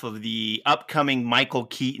riding off of the upcoming Michael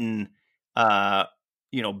Keaton,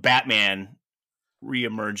 Batman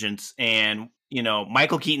reemergence, and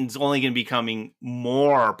Michael Keaton's only going to be becoming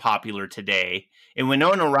more popular today. And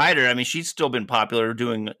Winona Ryder, I mean, she's still been popular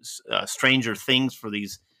doing Stranger Things for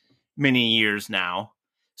these many years now.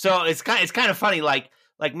 So it's kind of funny, like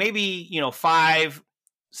maybe 5,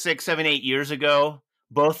 6, 7, 8 years ago,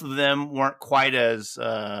 both of them weren't quite as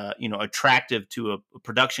attractive to a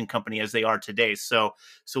production company as they are today. So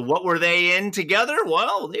what were they in together?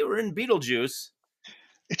 Well, they were in Beetlejuice.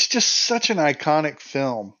 It's just such an iconic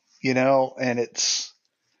film, and it's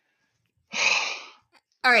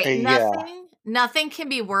all right. Nothing can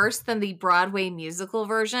be worse than the Broadway musical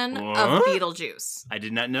version of Beetlejuice. I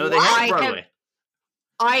did not know they had Broadway.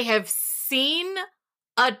 I have seen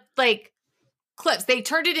clips. They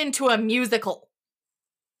turned it into a musical.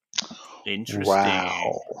 Interesting.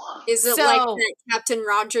 Wow. Is it like that Captain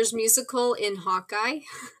Rogers musical in Hawkeye?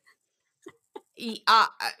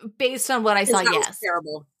 Based on what I saw, yes. Was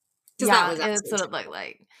terrible. Yeah, that's what it looked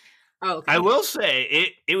like. Oh, okay. I will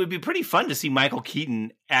say it would be pretty fun to see Michael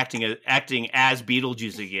Keaton acting as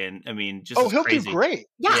Beetlejuice again. I mean, just he'll crazy. do great.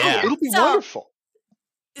 Yeah. It'll be wonderful.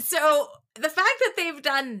 So the fact that they've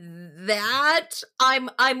done that, I'm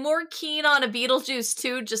more keen on a Beetlejuice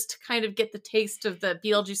 2, just to kind of get the taste of the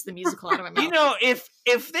Beetlejuice the musical out of my mouth.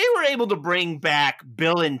 If they were able to bring back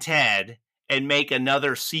Bill and Ted and make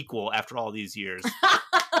another sequel after all these years,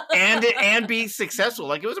 and be successful,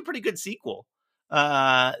 like it was a pretty good sequel,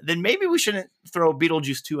 then maybe we shouldn't throw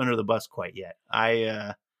Beetlejuice 2 under the bus quite yet.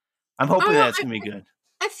 I'm hoping that's gonna be good.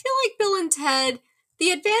 I feel like Bill and Ted,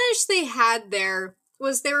 the advantage they had there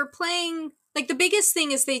was they were playing, like, the biggest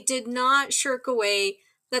thing is they did not shirk away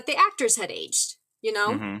that the actors had aged,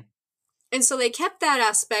 Mm-hmm. And so they kept that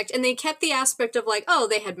aspect, and they kept the aspect of, like, oh,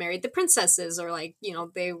 they had married the princesses, or, like,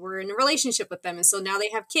 they were in a relationship with them, and so now they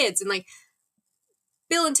have kids. And, like,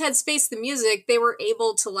 Bill and Ted's Face the Music, they were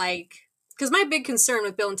able to, like, because my big concern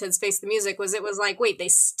with Bill and Ted's Face the Music was it was like, wait, they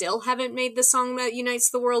still haven't made the song that unites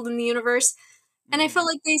the world and the universe? And I felt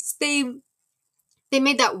like they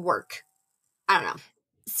made that work. I don't know.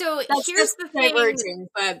 So here's the thing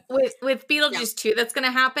but with Beetlejuice 2 that's going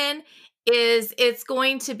to happen is it's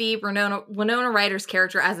going to be Winona Ryder's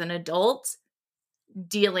character as an adult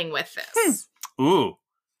dealing with this. Ooh.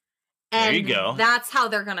 And there you go. That's how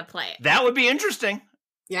they're going to play it. That would be interesting.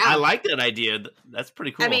 Yeah. I like that idea. That's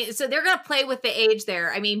pretty cool. I mean, so they're going to play with the age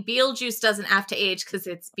there. I mean, Beetlejuice doesn't have to age because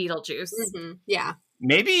it's Beetlejuice. Mm-hmm. Yeah.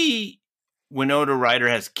 Maybe Winona Ryder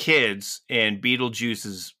has kids and Beetlejuice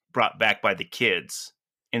is brought back by the kids.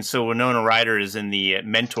 And so Winona Ryder is in the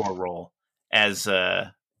mentor role as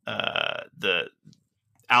the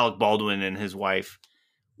Alec Baldwin and his wife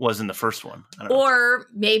was in the first one. I don't know. Or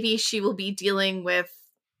maybe she will be dealing with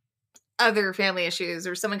other family issues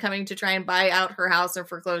or someone coming to try and buy out her house or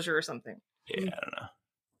foreclosure or something. Yeah,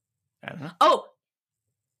 I don't know. Oh,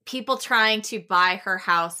 people trying to buy her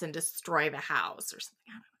house and destroy the house or something.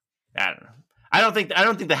 I don't know. I don't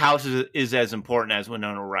think the house is as important as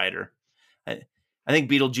Winona Ryder. I think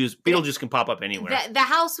Beetlejuice can pop up anywhere. The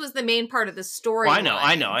house was the main part of the story. Well, I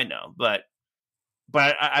know. But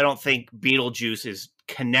I don't think Beetlejuice is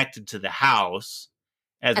connected to the house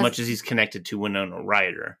as much as he's connected to Winona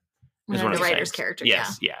Ryder. Winona Ryder's character.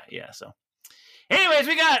 Yes, yeah. So, anyways,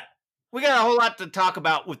 we got a whole lot to talk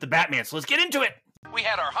about with the Batman. So let's get into it. We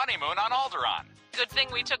had our honeymoon on Alderaan. Good thing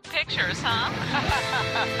we took pictures, huh?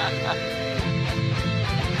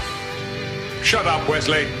 Shut up,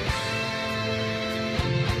 Wesley.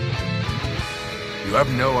 You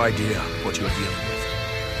have no idea what you're dealing with.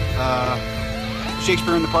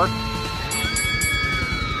 Shakespeare in the Park?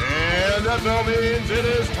 And that now means it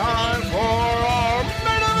is time for our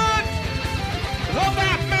main event! The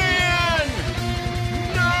Batman!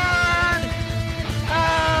 Nerd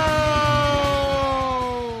Out!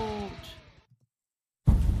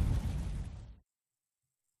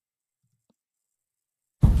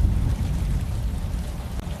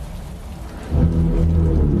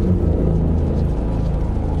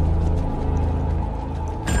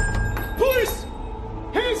 Police!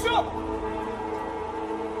 Hands up!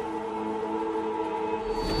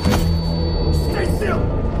 Stay still!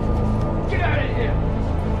 Get out of here!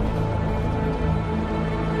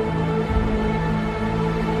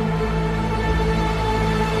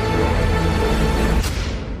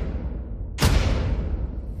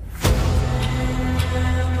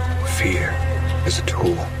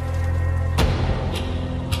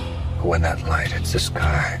 When that light hits the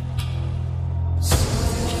sky,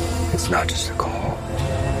 it's not just a call.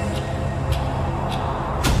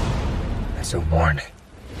 It's a warning.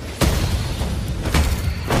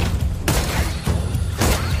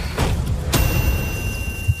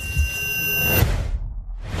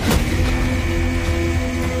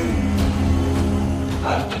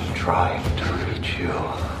 I've been trying to reach you.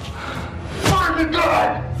 Find the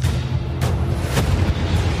gun!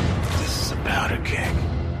 This is a powder keg,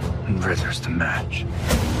 and Ritter's the match.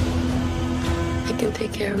 I can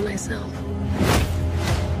take care of myself.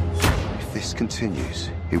 If this continues,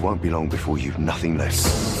 it won't be long before you've nothing left.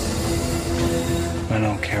 I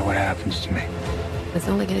don't care what happens to me. It's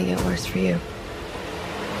only gonna get worse for you.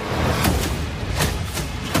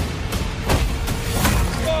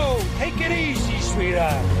 Whoa, take it easy,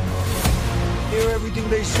 sweetheart. Hear everything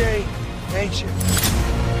they say, ain't you?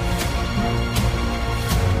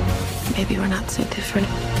 Maybe we're not so different.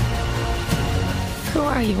 Who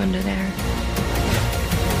are you under there?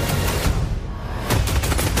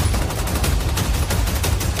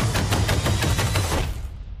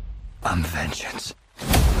 I'm vengeance.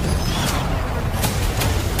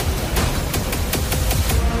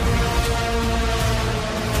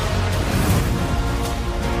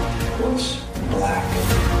 What's black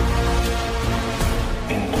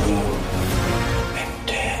and blue and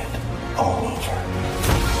dead all over?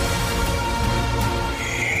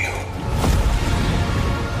 You.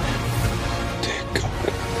 Dear God.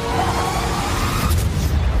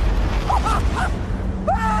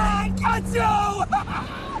 I got you!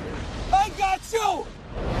 I got you!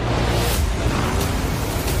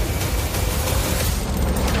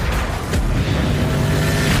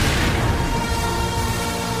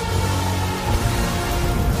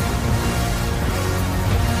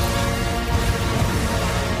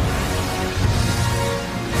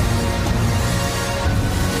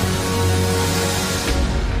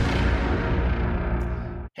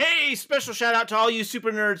 Hey, special shout out to all you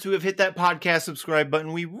super nerds who have hit that podcast subscribe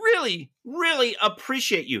button. We really, really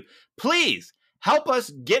appreciate you. Please help us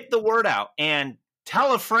get the word out and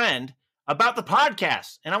tell a friend about the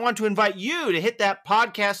podcast. And I want to invite you to hit that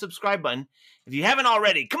podcast subscribe button. If you haven't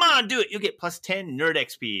already, come on, do it. You'll get plus 10 Nerd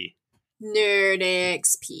XP. Nerd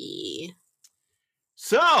XP.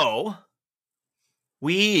 So,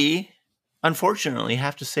 we unfortunately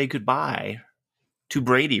have to say goodbye to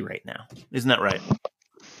Brady right now. Isn't that right?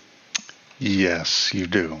 Yes, you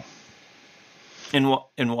do. And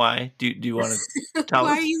why? Do you want to tell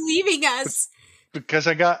Why us? are you leaving us? Because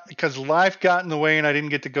life got in the way and I didn't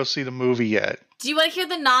get to go see the movie yet. Do you want to hear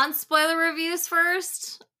the non-spoiler reviews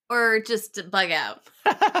first, or just to bug out?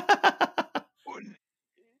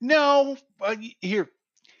 No, here.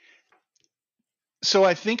 So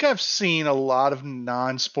I think I've seen a lot of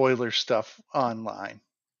non-spoiler stuff online,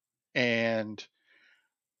 and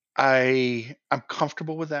I'm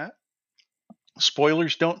comfortable with that.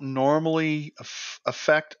 Spoilers don't normally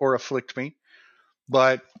affect or afflict me,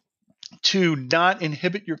 but to not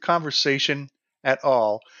inhibit your conversation at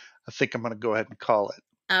all, I think I'm going to go ahead and call it.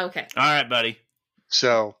 Okay. All right, buddy.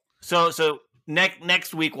 So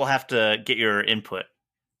next week we'll have to get your input,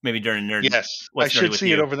 maybe during Nerd. Yes, I What's Nerdy should with see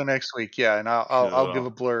you? it over the next week. Yeah, and I'll give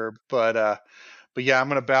a blurb, but yeah, I'm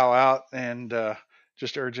going to bow out and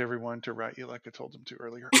just urge everyone to write you like I told them to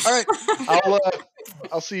earlier. All right,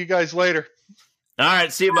 I'll see you guys later. All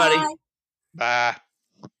right, see you, buddy. Bye.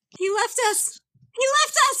 He left us.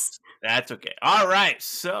 That's okay. All right,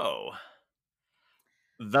 so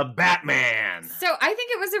the Batman. So I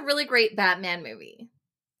think it was a really great Batman movie.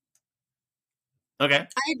 Okay.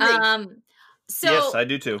 I agree. So yes, I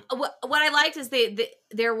do too. What I liked is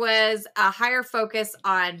there was a higher focus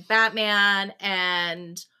on Batman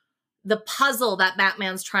and the puzzle that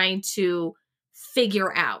Batman's trying to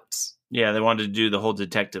figure out. Yeah, they wanted to do the whole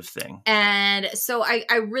detective thing. And so I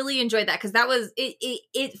really enjoyed that because that was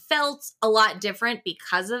it felt a lot different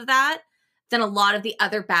because of that than a lot of the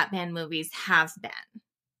other Batman movies have been.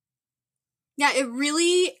 Yeah,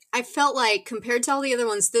 I felt like compared to all the other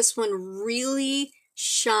ones, this one really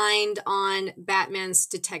shined on Batman's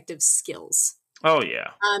detective skills. Oh, yeah.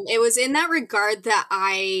 It was in that regard that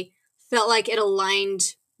I felt like it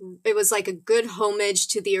aligned. It was like a good homage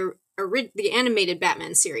to the animated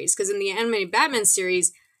Batman series, because in the animated Batman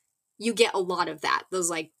series you get a lot of that, those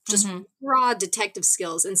like just raw detective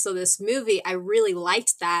skills. And so this movie, I really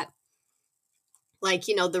liked that, like,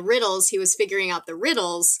 you know, the riddles, he was figuring out the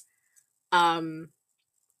riddles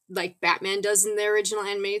like Batman does in the original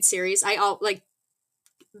animated series. Like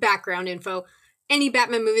background info, any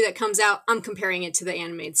Batman movie that comes out, I'm comparing it to the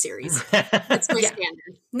animated series. That's my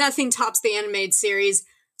standard. Nothing tops the animated series.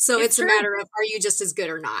 So it's a matter of, are you just as good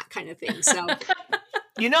or not kind of thing. So,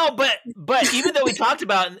 but even though we talked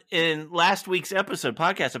about in last week's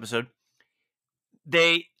podcast episode,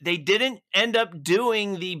 they didn't end up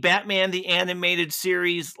doing the Batman the Animated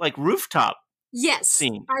Series like rooftop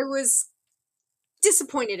scene. I was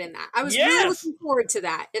disappointed in that. I was really looking forward to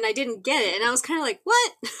that, and I didn't get it, and I was kind of like,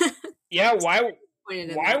 what? Yeah,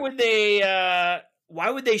 why would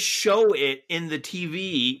they show it in the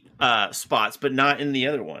TV spots but not in the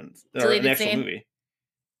other ones or in the actual movie?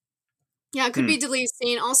 Yeah, it could be deleted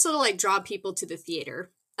scene, also to like draw people to the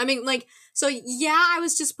theater. I mean, like, so yeah, I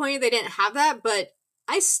was disappointed they didn't have that, but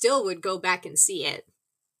I still would go back and see it.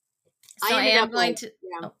 So I am going to.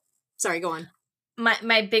 Oh. Sorry, go on.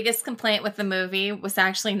 My biggest complaint with the movie was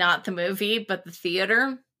actually not the movie, but the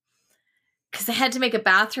theater. Because I had to make a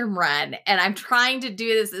bathroom run, and I'm trying to do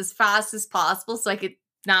this as fast as possible so I could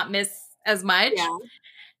not miss as much. Yeah.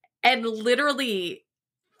 And literally,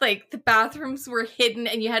 like, the bathrooms were hidden,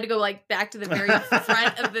 and you had to go, like, back to the very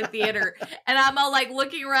front of the theater. And I'm all, like,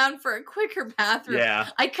 looking around for a quicker bathroom. Yeah.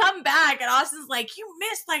 I come back, and Austin's like, you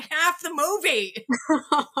missed, like, half the movie.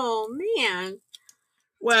 Oh, man.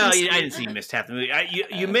 Well, I didn't see you missed half the movie.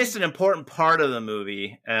 You missed an important part of the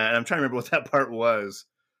movie, and I'm trying to remember what that part was.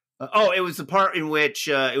 It was the part in which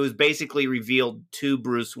it was basically revealed to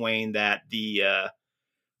Bruce Wayne that the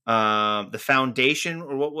Foundation,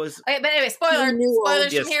 or what was? Okay, but anyway,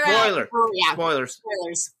 spoilers from here out. Oh, yeah. Spoilers.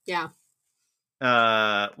 Yeah.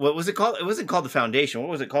 What was it called? It wasn't called the Foundation.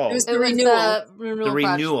 What was it called? It was the renewal. The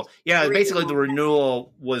renewal. Yeah, basically the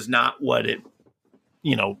renewal was not what it,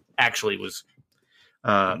 actually was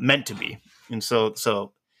meant to be, and so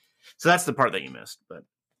that's the part that you missed, but.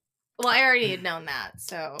 Well, I already had known that,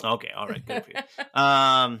 so. Okay, all right, good for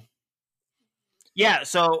you. Yeah,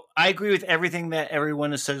 so I agree with everything that everyone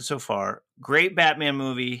has said so far. Great Batman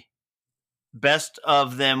movie. Best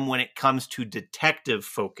of them when it comes to detective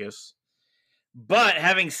focus. But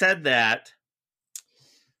having said that,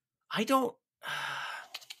 I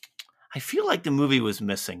feel like the movie was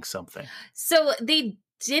missing something. So they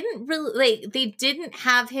didn't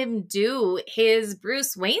have him do his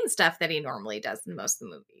Bruce Wayne stuff that he normally does in most of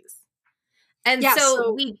the movies. And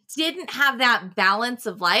so we didn't have that balance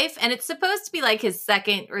of life. And it's supposed to be like his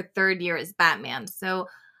second or third year as Batman. So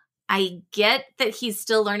I get that he's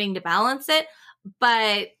still learning to balance it,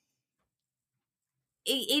 but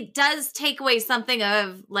it does take away something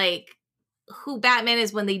of like who Batman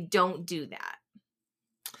is when they don't do that.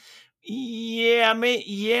 Yeah,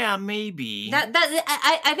 maybe.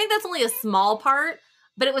 I think that's only a small part,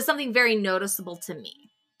 but it was something very noticeable to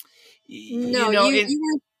me. No, you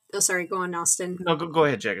weren't. Oh, sorry. Go on, Austin. No, go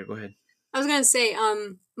ahead, Jackie. Go ahead. I was gonna say,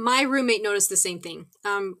 my roommate noticed the same thing.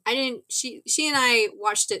 I didn't. She and I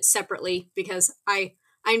watched it separately because I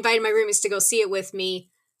invited my roommates to go see it with me,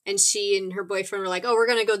 and she and her boyfriend were like, "Oh, we're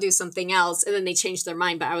gonna go do something else," and then they changed their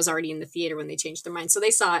mind. But I was already in the theater when they changed their mind, so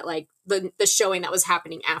they saw it like the showing that was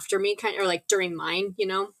happening after me, or like during mine.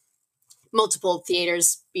 Multiple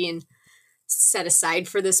theaters being set aside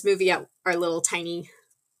for this movie at our little tiny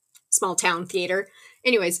small town theater.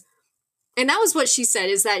 Anyways, and that was what she said,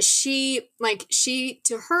 is that she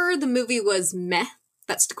to her, the movie was meh.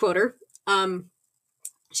 That's to quote her.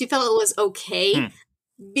 She felt it was okay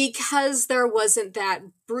because there wasn't that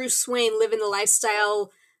Bruce Wayne living the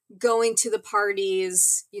lifestyle, going to the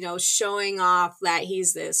parties, showing off that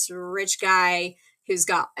he's this rich guy who's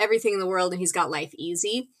got everything in the world and he's got life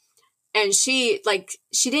easy. And she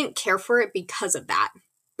didn't care for it because of that.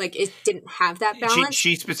 Like, it didn't have that balance.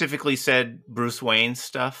 She specifically said Bruce Wayne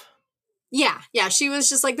stuff? Yeah. She was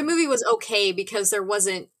just like, the movie was okay because there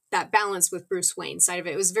wasn't that balance with Bruce Wayne side of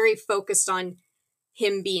it. It was very focused on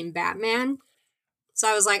him being Batman. So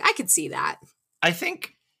I was like, I could see that. I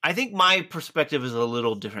think my perspective is a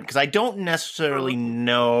little different because I don't necessarily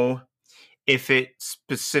know if it's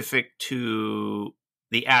specific to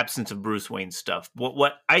the absence of Bruce Wayne stuff.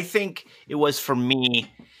 What I think it was for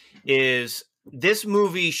me is this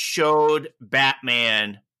movie showed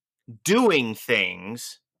Batman doing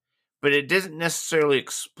things, but it doesn't necessarily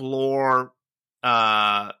explore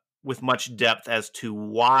with much depth as to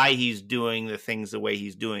why he's doing the things the way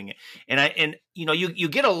he's doing it. And you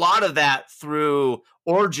get a lot of that through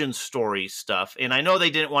origin story stuff. And I know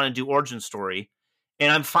they didn't want to do origin story,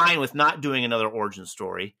 and I'm fine with not doing another origin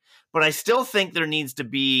story, but I still think there needs to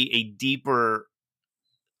be a deeper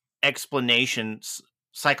explanation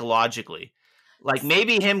psychologically. Like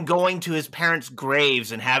maybe him going to his parents'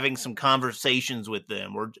 graves and having some conversations with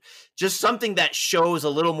them, or just something that shows a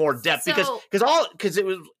little more depth. Because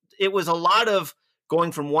it was a lot of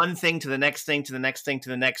going from one thing to the next thing to the next thing to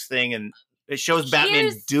the next thing, and It shows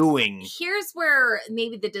Batman doing. Here's where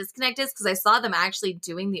maybe the disconnect is, because I saw them actually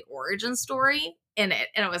doing the origin story in it,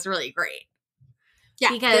 and it was really great.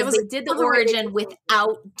 Yeah, because they did the origin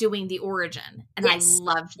without doing the origin, and I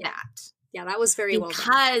loved that. Yeah, that was very well done.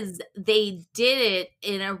 Because they did it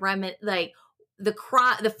in a like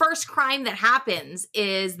the first crime that happens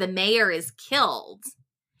is the mayor is killed.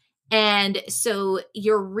 And so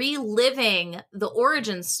you're reliving the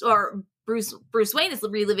origins, or Bruce Wayne is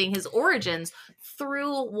reliving his origins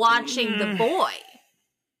through watching the boy.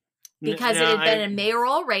 Because it had been a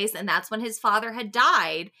mayoral race, and that's when his father had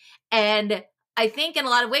died. And I think in a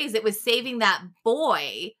lot of ways it was saving that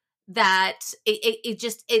boy that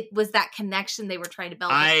it was that connection they were trying to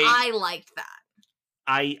build. I liked that.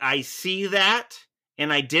 I see that,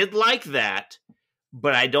 and I did like that,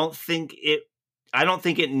 but I don't think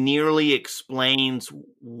it nearly explains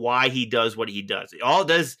why he does what he does. All it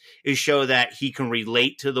does is show that he can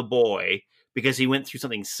relate to the boy because he went through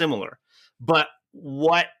something similar. But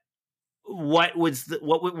what's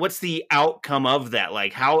the outcome of that?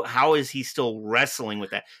 Like, how is he still wrestling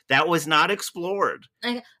with that? That was not explored.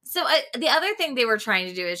 So the other thing they were trying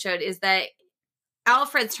to do is that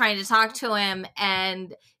Alfred's trying to talk to him,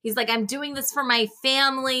 and he's like, I'm doing this for my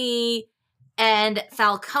family. And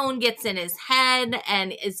Falcone gets in his head,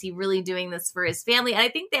 and is he really doing this for his family? And I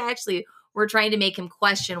think they actually were trying to make him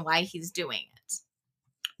question why he's doing it.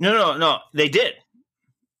 No, they did.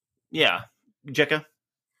 Yeah. Jekka?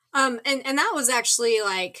 And that was actually,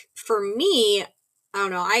 like, for me, I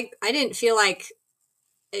don't know, I didn't feel like,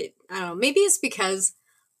 I don't know, maybe it's because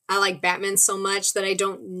I like Batman so much that I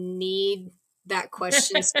don't need that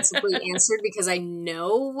question specifically answered because I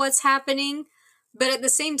know what's happening. But at the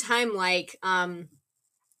same time, like, I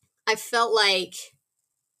felt like,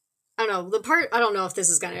 I don't know, I don't know if this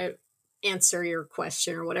is going to answer your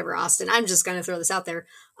question or whatever, Austin. I'm just going to throw this out there.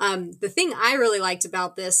 The thing I really liked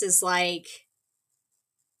about this is, like,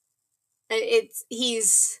 the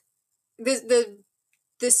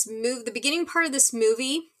beginning part of this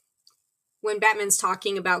movie, when Batman's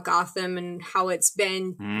talking about Gotham and how it's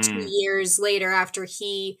been 2 years later after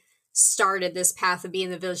he started this path of being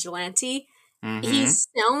the vigilante, he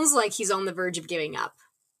sounds like he's on the verge of giving up.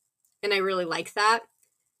 And I really like that.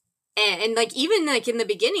 And like, even like in the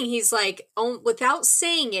beginning, he's like, without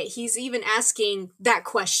saying it, he's even asking that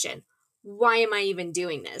question. Why am I even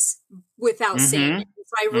doing this? Without saying it.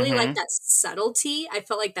 So I really like that subtlety. I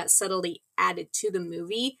felt like that subtlety added to the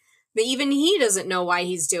movie. But even he doesn't know why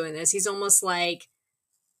he's doing this. He's almost like,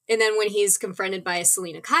 and then when he's confronted by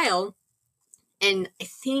Selina Kyle, and I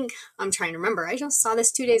think, I'm trying to remember, I just saw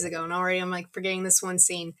this 2 days ago and already I'm like forgetting this one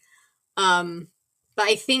scene. But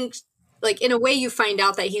I think, like, in a way you find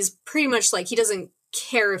out that he's pretty much like, he doesn't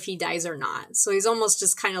care if he dies or not. So he's almost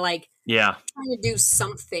just kind of like, trying to do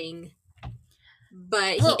something.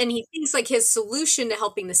 But he thinks like his solution to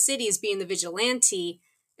helping the city is being the vigilante.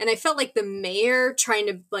 And I felt like the mayor trying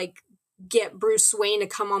to like get Bruce Wayne to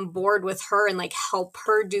come on board with her and like help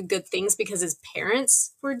her do good things because his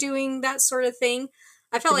parents were doing that sort of thing.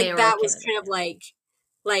 I felt like that was kind of like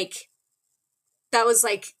that was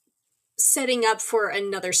like setting up for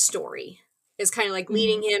another story. Is kind of like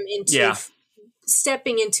leading him into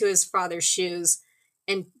stepping into his father's shoes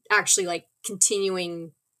and actually like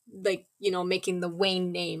continuing, like, you know, making the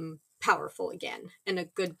Wayne name powerful again and a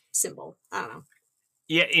good symbol. I don't know.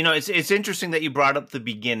 Yeah, you know, it's interesting that you brought up the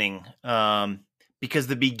beginning, because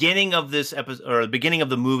the beginning of this episode, or the beginning of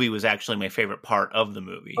the movie, was actually my favorite part of the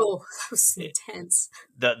movie. Oh, that was intense.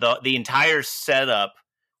 The entire setup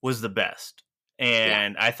was the best,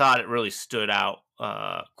 and I thought it really stood out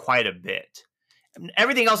quite a bit.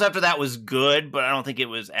 Everything else after that was good, but I don't think it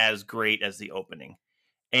was as great as the opening.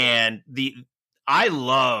 And I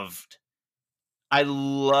loved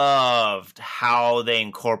how they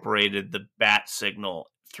incorporated the bat signal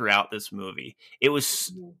throughout this movie. It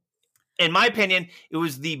was, in my opinion, it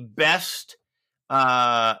was the best.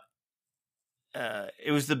 It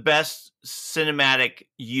was the best cinematic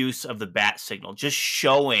use of the bat signal. Just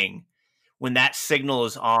showing when that signal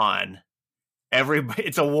is on, everybody.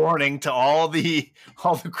 It's a warning to all the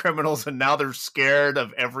criminals, and now they're scared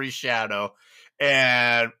of every shadow.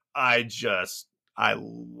 And I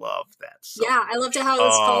love that song. Yeah, I loved how it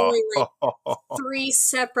was following like 3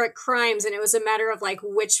 separate crimes, and it was a matter of like,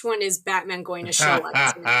 which one is Batman going to show up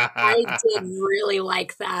to? I did really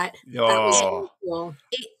like that. That was really cool.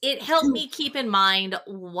 It helped me keep in mind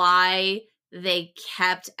why they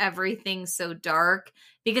kept everything so dark,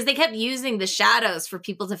 because they kept using the shadows for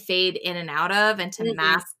people to fade in and out of and to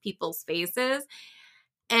mask people's faces.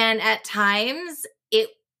 And at times,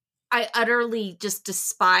 I utterly just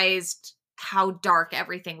despised how dark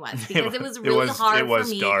everything was, because it was really hard for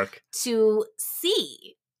me to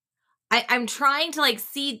see. I'm trying to like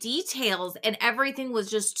see details, and everything was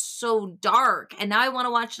just so dark. And now I want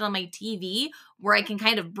to watch it on my TV where I can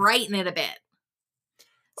kind of brighten it a bit,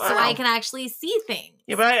 so I can actually see things.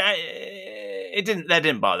 Yeah, but that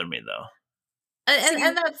didn't bother me though.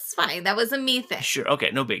 And that's fine. That was a me thing. Sure.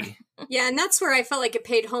 Okay. No biggie. Yeah, and that's where I felt like it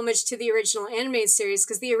paid homage to the original animated series,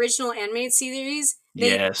 because the original animated series,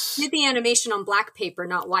 they did the animation on black paper,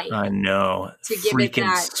 not white. I know. To give freaking it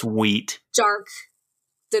that sweet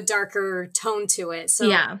the darker tone to it. So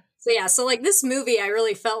yeah. So like this movie, I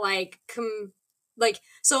really felt like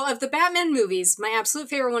so of the Batman movies, my absolute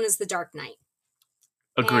favorite one is The Dark Knight.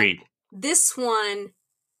 Agreed. And this one,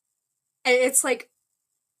 it's like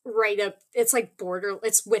right up, it's like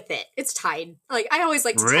it's with it. It's tied. Like I always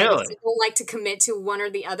like to tell people, don't like to commit to one or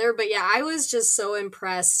the other, but yeah, I was just so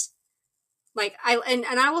impressed. Like and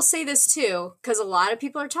I will say this too, because a lot of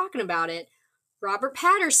people are talking about it. Robert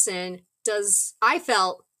Pattinson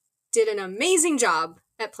did an amazing job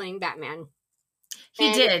at playing Batman.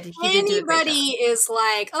 He did. Anybody is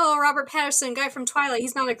like, oh, Robert Pattinson, guy from Twilight,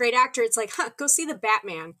 he's not a great actor. It's like, go see the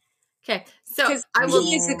Batman. Okay, so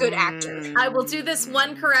he is a good actor. I will do this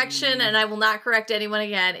one correction, and I will not correct anyone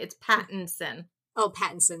again. It's Pattinson. Oh,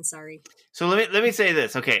 Pattinson. Sorry. So let me say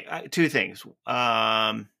this. Okay, two things. Okay,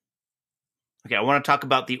 I want to talk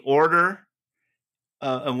about the order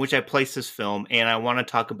in which I placed this film, and I want to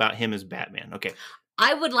talk about him as Batman. Okay.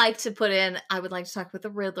 I would like to talk about the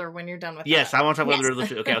Riddler when you're done with that. Yes, I want to talk about the Riddler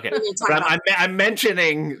too. Okay. But I'm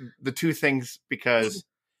mentioning the two things because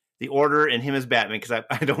the order and him as Batman, because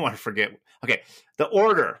I don't want to forget. Okay, the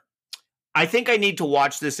order. I think I need to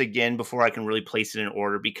watch this again before I can really place it in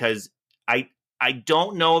order, because I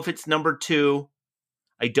don't know if it's number 2.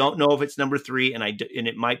 I don't know if it's number 3, and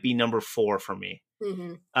it might be number 4 for me.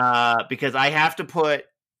 Mm-hmm. Because I have to put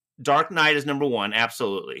Dark Knight as number 1,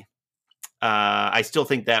 absolutely. I still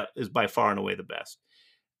think that is by far and away the best.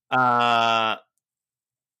 I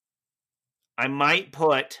might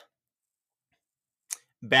put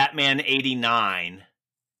Batman 89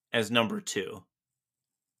 as number 2.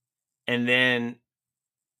 And then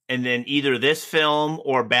either this film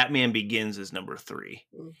or Batman Begins as number 3.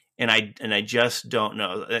 And I just don't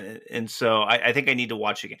know. And so I think I need to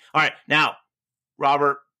watch again. All right, now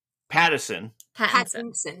Robert Pattinson,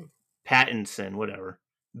 whatever,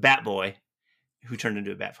 Batboy, who turned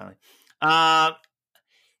into a bat finally.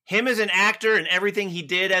 Him as an actor and everything he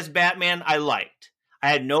did as Batman, I liked. I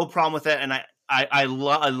had no problem with that, and I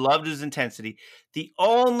loved his intensity. The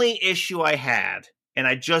only issue I had, and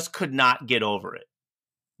I just could not get over it,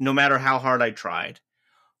 no matter how hard I tried,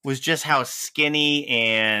 was just how skinny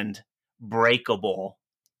and breakable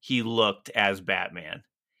he looked as Batman.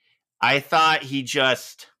 I thought he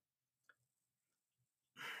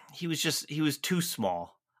was too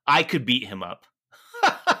small. I could beat him up.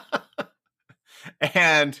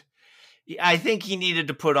 And I think he needed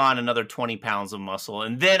to put on another 20 pounds of muscle,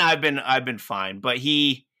 and then I've been fine. But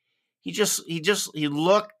he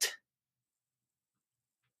looked,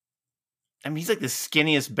 I mean, he's like the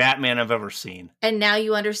skinniest Batman I've ever seen. And now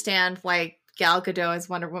you understand why Gal Gadot as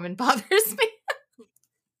Wonder Woman bothers me.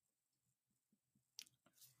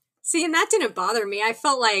 See, and that didn't bother me. I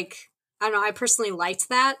felt like, I don't know, I personally liked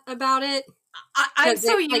that about it. I'm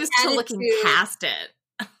so used to looking past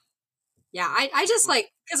it. Yeah, I just like,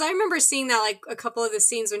 because I remember seeing that, like, a couple of the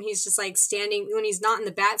scenes when he's just, like, standing, when he's not in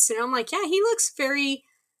the bat suit. I'm like, yeah,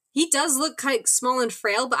 he does look kind of small and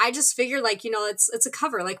frail, but I just figured, like, you know, it's a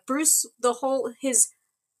cover. Like, Bruce, his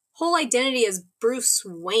whole identity is Bruce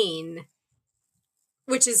Wayne,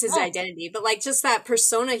 which is his identity. But, like, just that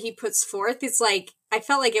persona he puts forth, it's like, I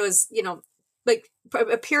felt like it was, you know, like,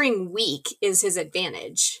 appearing weak is his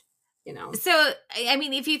advantage. You know, so I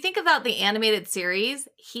mean, if you think about the animated series,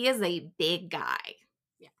 he is a big guy.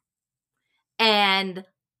 Yeah. And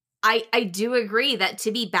I do agree that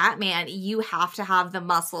to be Batman, you have to have the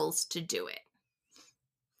muscles to do it.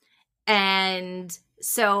 And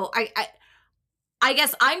so I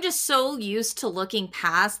guess I'm just so used to looking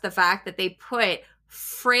past the fact that they put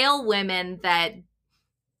frail women that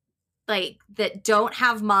don't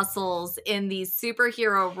have muscles in these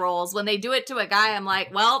superhero roles. When they do it to a guy, I'm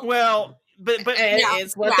like, well, but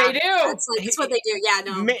it's what they do. It's what they do. Yeah,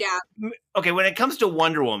 no, yeah. Okay, when it comes to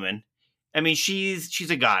Wonder Woman, I mean,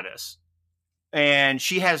 she's a goddess, and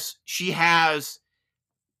she has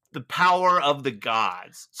the power of the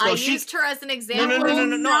gods. So I used her as an example.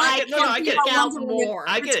 No. I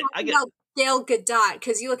get it. Gal Gadot,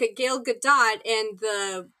 because you look at Gal Gadot and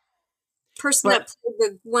the person that played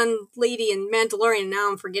the one lady in Mandalorian. Now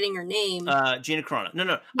I'm forgetting her name. Gina Carano. No.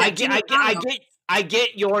 Yeah, I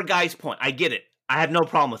get your guys' point. I get it. I have no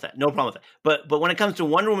problem with that. No problem with that. But when it comes to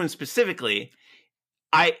Wonder Woman specifically,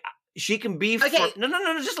 she can be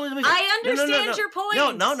no. Just let me. I understand your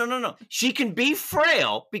point. No. She can be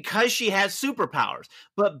frail because she has superpowers.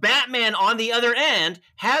 But Batman, on the other end,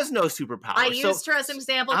 has no superpowers. I used her as an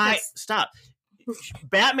example. Stop.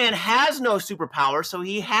 Batman has no superpowers, so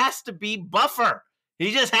he has to be buffer.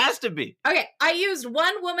 He just has to be. Okay, I used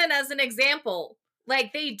one woman as an example.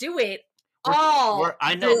 Like, they do it all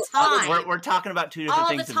the time. We're talking about two different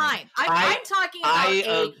things. All the time. I'm talking about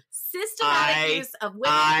a systematic use of women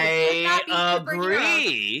who could not be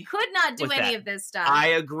superheroes, could not do any of this stuff. I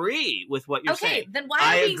agree with what you're saying. Okay, then why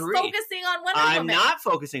are we focusing on Wonder Woman? I'm not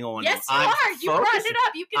focusing on Wonder Woman. Yes, you are. You brought it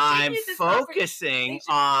up. You continue this focusing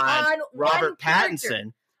on Robert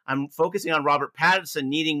Pattinson. I'm focusing on Robert Pattinson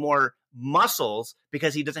needing more muscles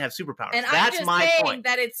because he doesn't have superpowers. And that's I'm just my saying point.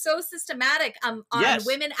 That it's so systematic on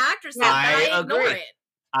women actresses that I ignore it.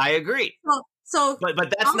 I agree. So, but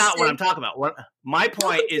that's not what I'm talking about. My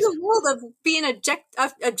point is the world of being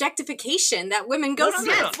objectification that women go through.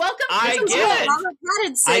 Yes, welcome. I get it. Robert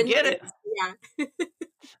Pattinson. I get it.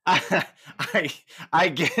 Yeah. I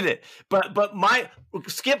get it. But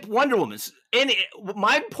skip Wonder Woman.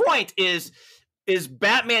 My point is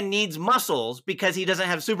Batman needs muscles because he doesn't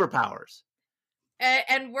have superpowers.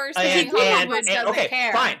 And we're saying Hollywood doesn't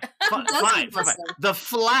care. Fine. The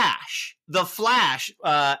Flash,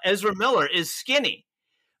 Ezra Miller is skinny,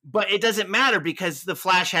 but it doesn't matter because the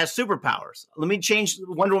Flash has superpowers. Let me change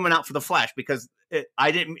Wonder Woman out for the Flash because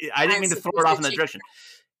I didn't mean to throw it off in that direction.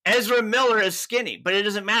 Ezra Miller is skinny, but it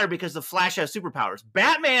doesn't matter because the Flash has superpowers.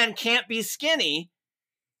 Batman can't be skinny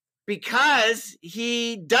because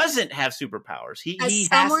he doesn't have superpowers. He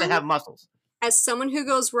has to have muscles. As someone who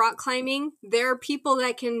goes rock climbing, there are people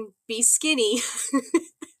that can be skinny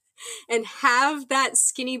and have that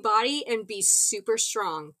skinny body and be super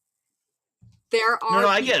strong. There are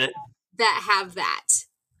I get it. That have that.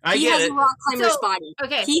 He has a rock climber's body.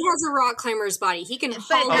 Okay. He has a rock climber's body. He can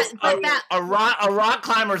a rock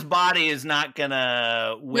climber's body is not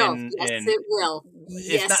gonna win. No, yes, it will.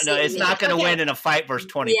 It's not gonna win in a fight versus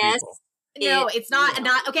 20 people. No, it's not.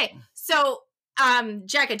 Not okay. So,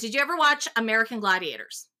 Jekka, did you ever watch American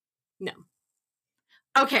Gladiators? No.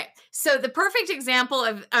 Okay, so the perfect example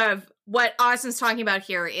of what Austin's talking about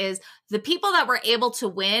here is the people that were able to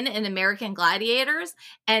win in American Gladiators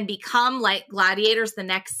and become like gladiators the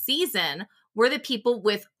next season were the people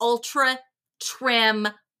with ultra trim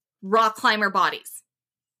rock climber bodies.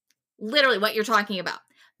 Literally what you're talking about.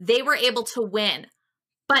 They were able to win,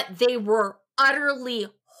 but they were utterly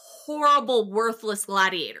horrible, worthless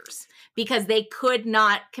gladiators because they could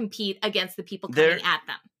not compete against the people coming at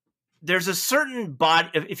them. There's a certain body.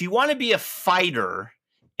 If you want to be a fighter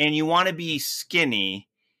and you want to be skinny,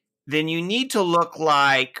 then you need to look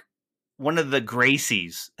like one of the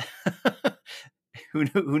Gracies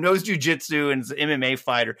who knows jujitsu and is an MMA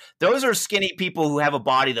fighter. Those are skinny people who have a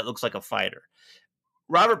body that looks like a fighter.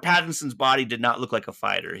 Robert Pattinson's body did not look like a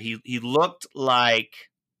fighter. He looked like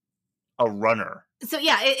a runner. So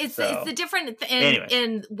yeah, it's the difference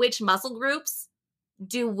in which muscle groups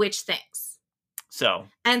do which things. So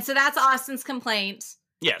that's Austin's complaint.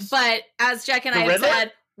 Yes. But as Jack and I have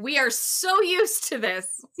said, we are so used to this.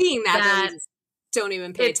 Seeing that we don't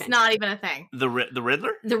even pay attention. It's not even a thing. The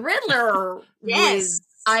Riddler? The Riddler yes.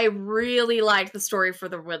 I really liked the story for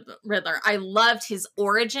the Riddler. I loved his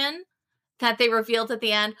origin that they revealed at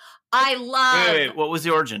the end. I loved... Wait, what was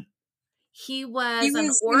the origin? He was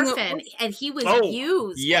an orphan, and he was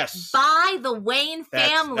used by the Wayne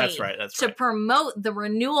family that's right. to promote the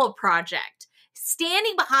Renewal Project.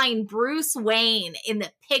 Standing behind Bruce Wayne in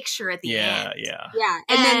the picture at the end. Yeah.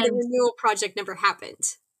 And then the Renewal Project never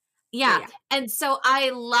happened. Yeah. And so I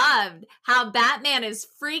loved how Batman is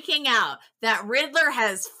freaking out that Riddler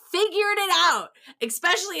has figured it out,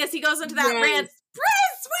 especially as he goes into that rant,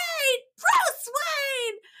 Bruce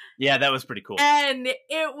Wayne! Yeah, that was pretty cool. And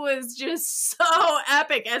it was just so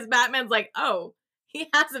epic as Batman's like, oh, he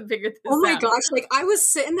hasn't figured this out. Oh my gosh, like I was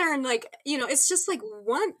sitting there and like, it's just like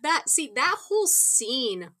that whole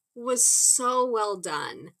scene was so well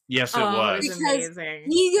done. Yes, it was. Because amazing.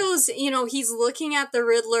 He goes, he's looking at the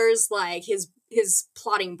Riddler's like his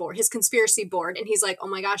plotting board, his conspiracy board, and he's like, oh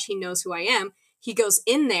my gosh, he knows who I am. He goes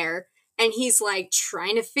in there and he's like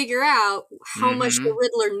trying to figure out how much the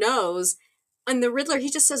Riddler knows. And the Riddler, he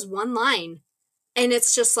just says one line. And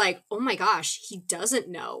it's just like, oh my gosh, he doesn't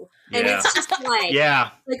know. And it's just like, like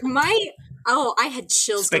I had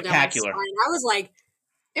chills go down my spine. I was like,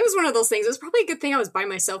 It was one of those things. It was probably a good thing I was by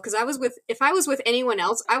myself because if I was with anyone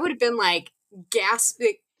else, I would have been like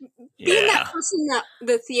gasping. Being that person in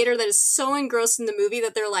the theater that is so engrossed in the movie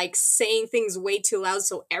that they're like saying things way too loud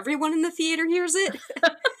so everyone in the theater hears it.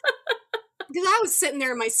 Because I was sitting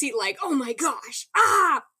there in my seat like, oh my gosh,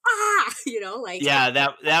 like. Yeah,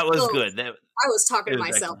 that was good. I was talking to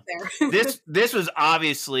myself there. This was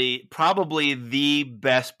obviously probably the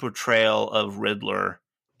best portrayal of Riddler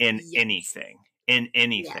in anything. In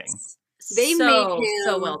anything. Yes. They made him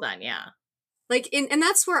so well done, yeah. Like, and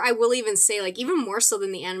that's where I will even say, like, even more so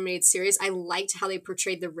than the animated series, I liked how they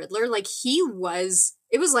portrayed the Riddler. Like, it was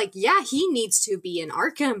like, yeah, he needs to be in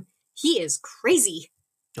Arkham. He is crazy.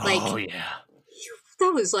 Like, oh, yeah.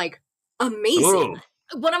 That was, like, amazing.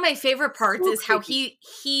 Ooh. One of my favorite parts is how he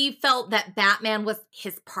felt that Batman was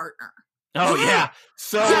his partner. Oh, yeah.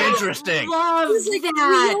 So interesting. Love like,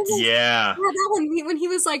 that. Yeah. That one, when he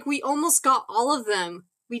was like, we almost got all of them.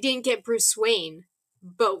 We didn't get Bruce Wayne,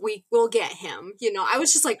 but we will get him. You know, I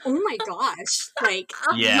was just like, oh my gosh. Like,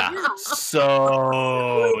 yeah.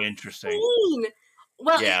 So interesting.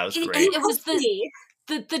 Well, yeah, it was great. It was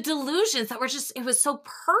the delusions that were just, it was so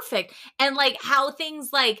perfect. And like how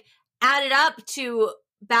things like added up to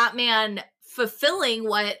Batman fulfilling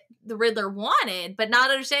what the Riddler wanted, but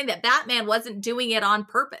not understanding that Batman wasn't doing it on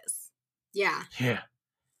purpose. Yeah. Yeah.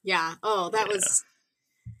 Yeah. Oh, that was.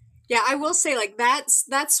 Yeah, I will say, like,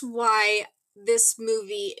 that's why this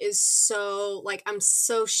movie is so, like, I'm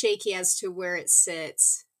so shaky as to where it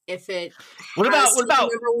sits. If it what about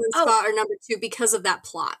number one spot or number two because of that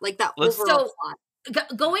plot, like that overall plot.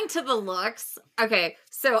 Going to the looks, okay.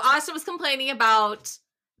 So Austin was complaining about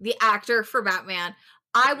the actor for Batman.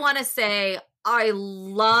 I want to say I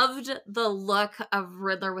loved the look of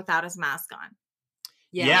Riddler without his mask on.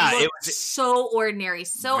 Yeah, it was so ordinary,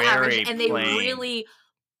 so average, and they really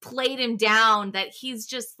played him down that he's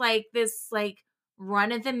just like this like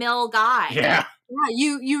run-of-the-mill guy. Yeah. Yeah,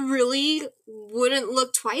 you really wouldn't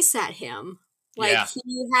look twice at him. Like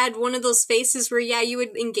he had one of those faces where you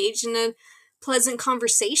would engage in a pleasant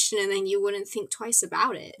conversation and then you wouldn't think twice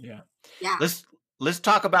about it. Yeah. Yeah. Let's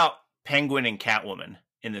talk about Penguin and Catwoman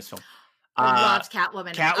in this film. I loved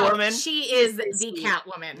Catwoman. Catwoman? She is the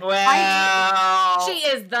Catwoman. Well, she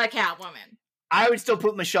is the Catwoman. I would still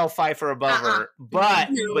put Michelle Pfeiffer above her, but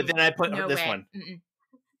then I put this one.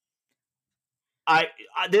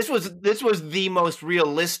 This was the most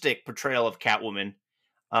realistic portrayal of Catwoman,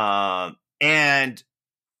 and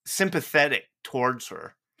sympathetic towards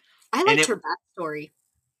her. I liked her backstory.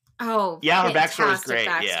 Oh, yeah, her backstory is great.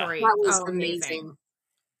 Backstory. Yeah, that was amazing.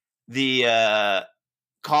 The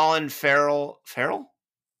Colin Farrell?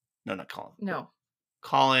 No, not Colin. No,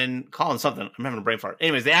 Colin something. I'm having a brain fart.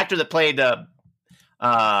 Anyways, the actor that played the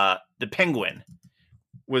Penguin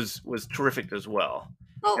was terrific as well.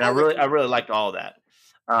 Oh, and I really liked all of that.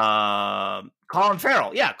 Colin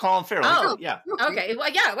Farrell. Yeah, Colin Farrell. Oh, yeah. Okay.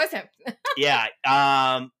 Well, yeah, it was him. Yeah.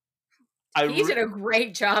 He did a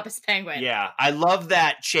great job as Penguin. Yeah. I love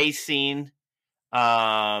that chase scene.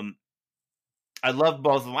 I love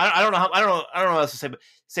both of them. I don't know what else to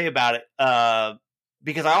say about it.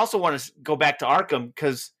 Because I also want to go back to Arkham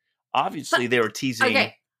because obviously they were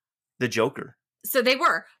teasing the Joker. So they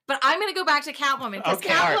were, but I'm going to go back to Catwoman because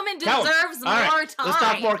Catwoman deserves more time. Let's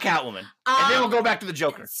talk more Catwoman, and then we'll go back to the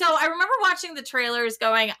Joker. So I remember watching the trailers,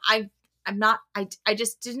 going, I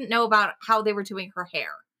just didn't know about how they were doing her hair,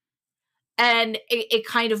 and it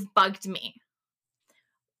kind of bugged me.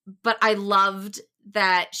 But I loved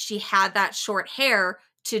that she had that short hair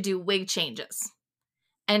to do wig changes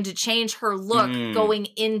and to change her look going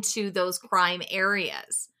into those crime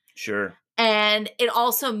areas. Sure. And it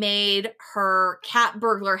also made her cat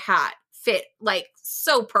burglar hat fit like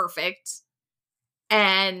so perfect.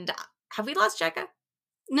 And have we lost Jekka?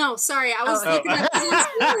 No, sorry. I was looking at this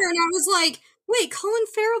and I was like, wait, Colin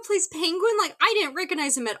Farrell plays Penguin? Like, I didn't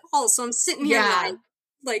recognize him at all. So I'm sitting here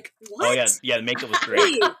like, what? Oh, yeah. The makeup was great.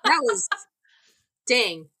 Wait, that was,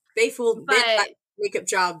 dang. They fooled that makeup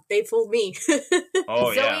job. They fooled me.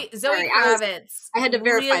 Oh, yeah. Zoe Kravitz. I had to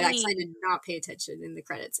verify that because I did not pay attention in the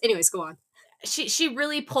credits. Anyways, go on. She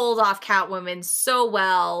really pulled off Catwoman so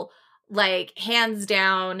well, like hands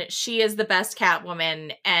down. She is the best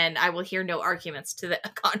Catwoman, and I will hear no arguments to the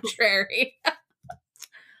contrary.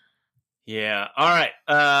 Yeah. All right.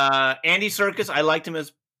 Andy Serkis. I liked him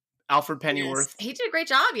as Alfred Pennyworth. Yes. He did a great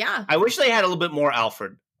job. Yeah. I wish they had a little bit more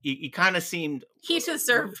Alfred. He kind of seemed he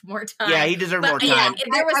deserved more time. Yeah, he deserved more time. Yeah,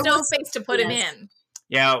 there was no space to put him in.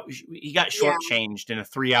 Yeah, he got shortchanged in a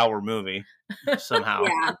 3-hour movie somehow.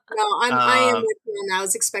 Yeah, no, I am with you. And I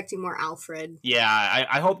was expecting more Alfred. Yeah,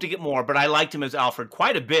 I hope to get more, but I liked him as Alfred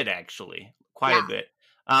quite a bit, actually, quite a bit.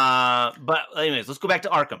 But anyways, let's go back to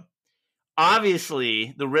Arkham.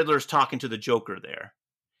 Obviously, the Riddler's talking to the Joker there,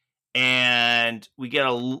 and we get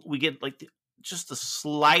like just the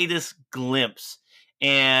slightest glimpse,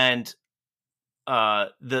 and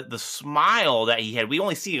the smile that he had, we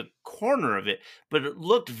only see a corner of it, but it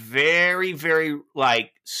looked very, very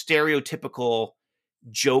like stereotypical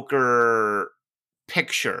Joker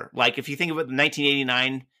picture. Like if you think of it, the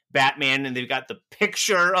 1989 Batman, and they've got the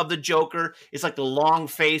picture of the Joker, it's like the long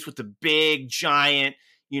face with the big giant,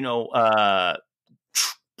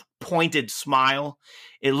 pointed smile.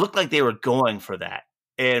 It looked like they were going for that.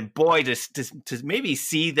 And boy, to maybe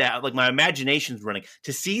see that, like my imagination's running,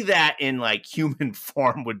 to see that in like human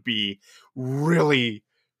form would be really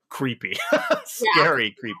creepy,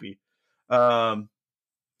 scary, creepy. The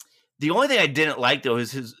only thing I didn't like though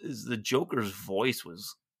is the Joker's voice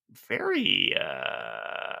was very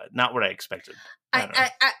not what I expected.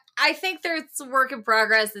 I think there's a work in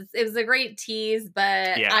progress. It was a great tease,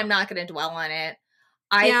 but I'm not going to dwell on it.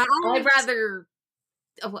 I'd rather.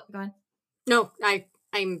 Oh, what? Go on. No,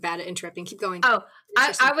 I'm bad at interrupting. Keep going. Oh,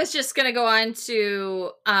 I was just going to go on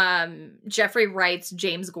to Jeffrey Wright's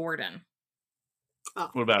James Gordon. Oh,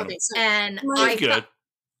 what about him? And good.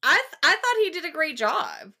 I thought he did a great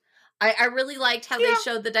job. I really liked how they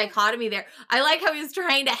showed the dichotomy there. I like how he was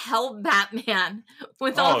trying to help Batman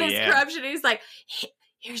with all this corruption. He's like,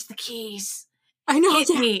 here's the keys. I know. Hit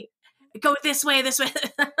me. Go this way, this way.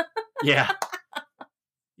 Yeah.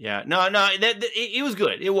 Yeah. No, it was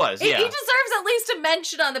good. It was, He deserves at least a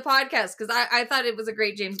mention on the podcast, because I thought it was a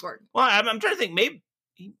great James Gordon. Well, I'm trying to think, maybe...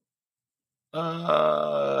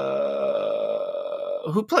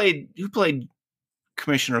 who played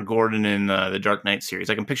Commissioner Gordon in the Dark Knight series?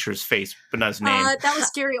 I can picture his face, but not his name. That was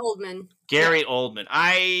Gary Oldman. Gary Oldman.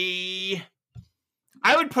 I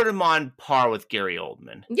would put him on par with Gary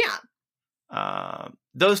Oldman. Yeah.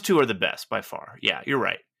 Those two are the best by far. Yeah, you're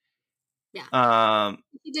right. Yeah.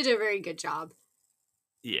 He did a very good job.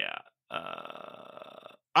 Yeah.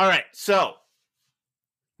 All right. So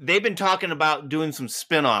they've been talking about doing some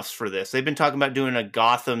spin-offs for this. They've been talking about doing a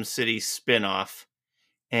Gotham City spin-off.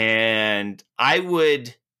 And I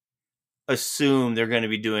would assume they're going to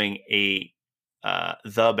be doing a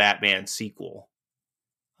The Batman sequel.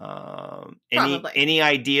 Any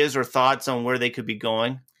ideas or thoughts on where they could be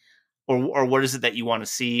going? Or what is it that you want to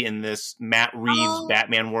see in this Matt Reeves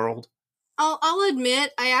Batman world? I'll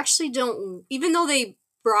admit, I actually don't, even though they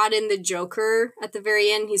brought in the Joker at the very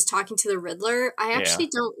end, he's talking to the Riddler, I actually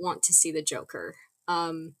don't want to see the Joker.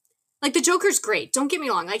 Like, the Joker's great, don't get me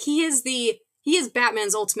wrong. Like, he is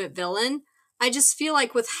Batman's ultimate villain. I just feel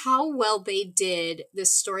like with how well they did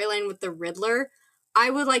this storyline with the Riddler, I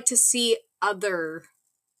would like to see other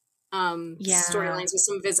storylines with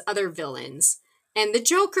some of his other villains. And the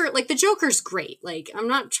Joker's great. Like, I'm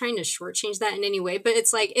not trying to shortchange that in any way, but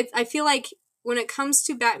it's like, I feel like when it comes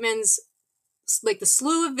to Batman's, like, the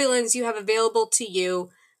slew of villains you have available to you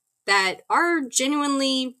that are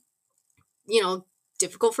genuinely,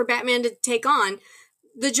 difficult for Batman to take on,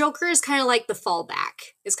 the Joker is kind of like the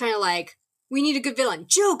fallback. It's kind of like, we need a good villain.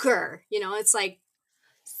 Joker! It's like,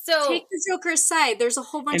 so take the Joker aside. There's a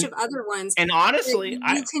whole bunch of other ones. And honestly,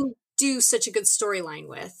 you can do such a good storyline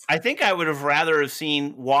with. I think I would have rather have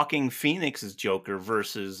seen Joaquin Phoenix's Joker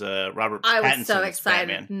versus Robert Pattinson's I was so excited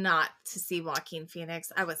Batman. not to see Joaquin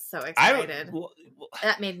Phoenix. I was so excited.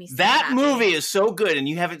 That made me so that happy. movie is so good, and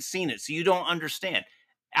you haven't seen it, so you don't understand.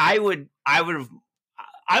 I would have.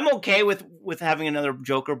 I'm okay with having another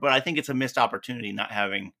Joker, but I think it's a missed opportunity not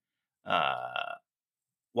having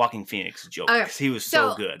Joaquin Phoenix's Joker, because he was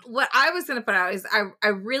so good. What I was going to put out is I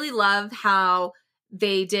really love how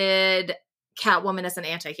they did Catwoman as an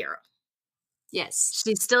anti-hero. Yes.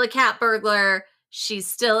 She's still a cat burglar. She's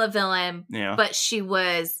still a villain, Yeah. but she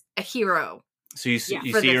was a hero. So you see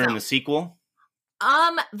her in the sequel?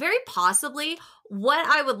 Very possibly. What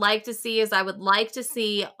I would like to see is I would like to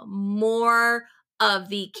see more of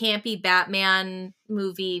the campy Batman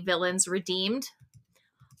movie villains redeemed.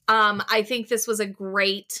 I think this was a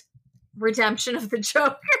great redemption of the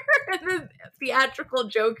Joker, the theatrical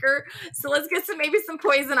Joker. So let's get maybe some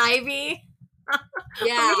Poison Ivy.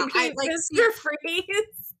 Yeah, I like Mr.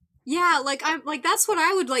 Freeze. Yeah, that's what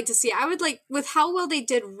I would like to see. I would like, with how well they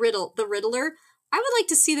did the Riddler, I would like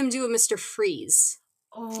to see them do a Mr. Freeze.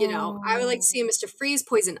 I would like to see a Mr. Freeze.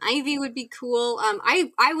 Poison Ivy would be cool.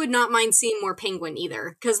 I would not mind seeing more Penguin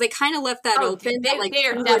either, because they kind of left that open. They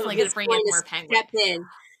are definitely going to bring in more Penguin. Step in.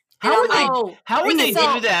 How would they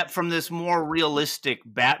do that from this more realistic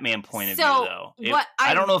Batman point of view, though?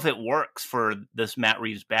 I don't know if it works for this Matt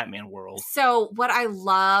Reeves Batman world. So what I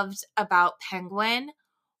loved about Penguin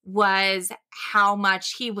was how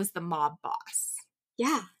much he was the mob boss.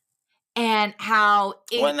 Yeah. And how...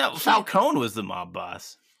 Falcone was the mob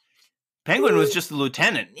boss. Penguin was just the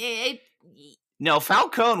lieutenant. No,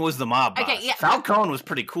 Falcone was the mob boss. Okay, yeah. Falcone was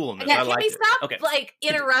pretty cool in this. Can we stop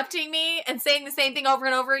interrupting me and saying the same thing over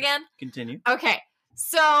and over again? Continue. Okay,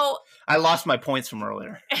 so... I lost my points from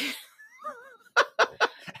earlier.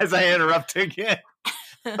 As I interrupt again.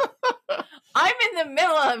 I'm in the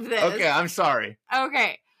middle of this. Okay, I'm sorry.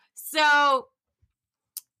 Okay, so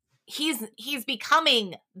he's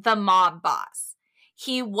becoming the mob boss.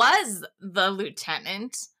 He was the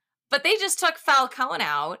lieutenant, but they just took Falcone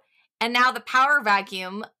out, and now the power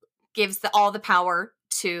vacuum gives all the power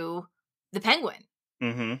to the Penguin.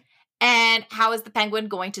 Mm-hmm. And how is the Penguin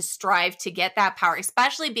going to strive to get that power,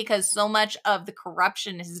 especially because so much of the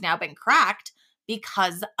corruption has now been cracked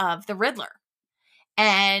because of the Riddler?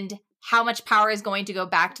 And how much power is going to go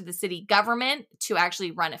back to the city government to actually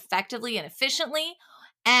run effectively and efficiently,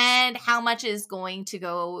 and how much is going to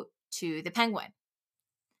go to the Penguin?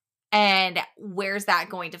 And where's that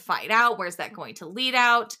going to fight out? Where's that going to lead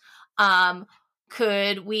out?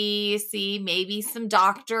 Could we see maybe some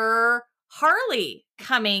Dr. Harley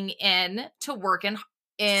coming in to work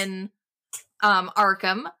in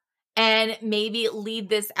Arkham and maybe lead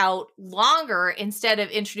this out longer instead of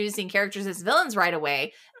introducing characters as villains right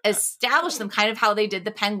away? Establish them kind of how they did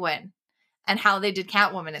the Penguin and how they did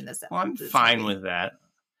Catwoman in this. Well, I'm fine with that.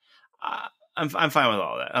 I'm fine with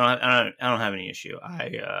all that. I don't have any issue.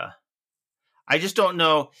 I just don't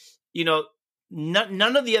know. You know,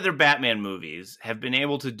 none of the other Batman movies have been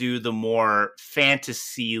able to do the more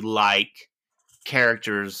fantasy-like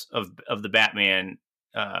characters of the Batman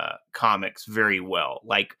comics very well.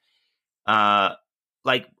 Like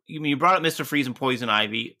you brought up Mr. Freeze and Poison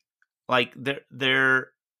Ivy. Like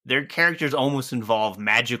their characters almost involve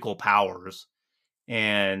magical powers,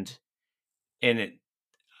 and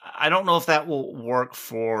I don't know if that will work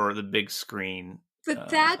for the big screen. But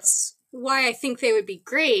that's why I think they would be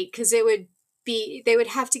great, because they would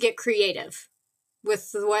have to get creative with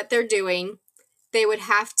what they're doing. They would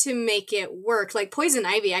have to make it work. Like Poison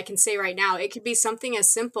Ivy, I can say right now, it could be something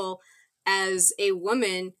as simple as a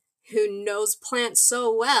woman who knows plants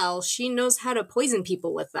so well, she knows how to poison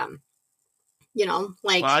people with them. You know,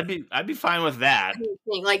 like... Well, I'd be fine with that.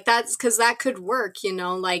 Like, that's... Because that could work, you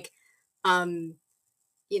know, like... you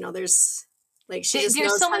know, there's... Like, she just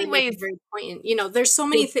knows so many ways. Very poignant. You know, there's so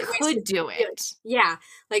many things. Could do it. Yeah.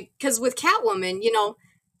 Like, because with Catwoman, you know,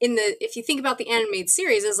 if you think about the animated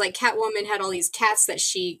series, it's like Catwoman had all these cats that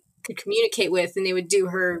she could communicate with, and they would do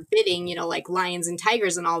her bidding, you know, like lions and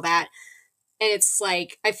tigers and all that. And it's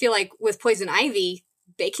like, I feel like with Poison Ivy,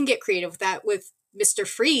 they can get creative with that. With Mr.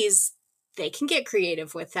 Freeze, they can get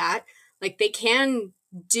creative with that. Like, they can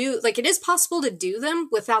do, like, it is possible to do them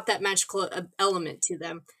without that magical element to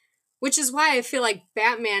them. Which is why I feel like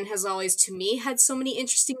Batman has always, to me, had so many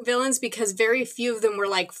interesting villains, because very few of them were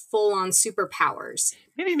like full-on superpowers.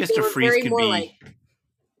 Maybe Mr. Freeze could be...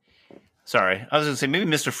 Sorry, I was going to say, maybe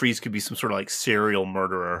Mr. Freeze could be some sort of like serial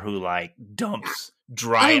murderer who like dumps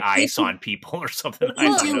dry ice on people or something. They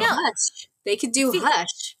could do Hush. They could do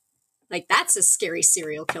Hush. Like, that's a scary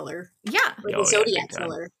serial killer. Yeah. Like a Zodiac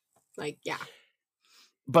killer. Like, yeah.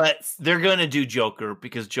 But they're going to do Joker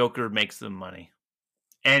because Joker makes them money.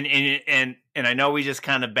 And I know we just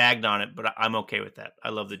kind of bagged on it, but I'm okay with that. I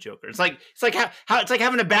love the Joker. It's like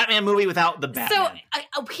having a Batman movie without the Batman.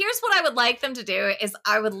 So here's what I would like them to do: is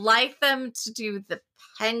I would like them to do the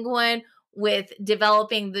Penguin with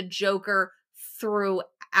developing the Joker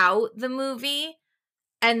throughout the movie,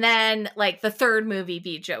 and then like the third movie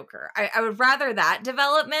be Joker. I would rather that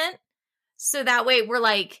development, so that way we're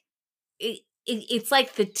like it's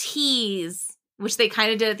like the tease, which they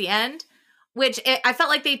kind of did at the end. I felt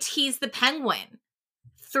like they teased the Penguin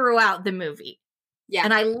throughout the movie. Yeah.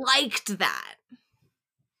 And I liked that.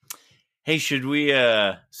 Hey, should we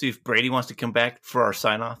see if Brady wants to come back for our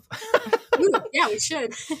sign-off? Yeah, we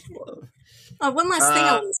should. One last thing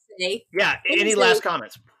I want to say. Yeah, any last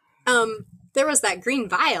comments? There was that green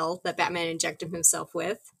vial that Batman injected himself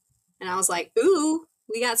with. And I was like, ooh,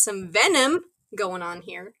 we got some venom going on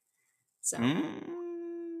here. So.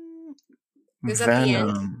 It was at the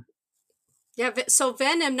end. Yeah, so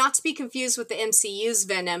Venom, not to be confused with the MCU's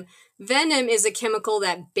Venom. Venom is a chemical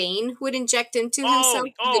that Bane would inject into himself.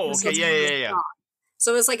 Oh, okay, yeah.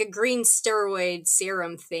 So it's like a green steroid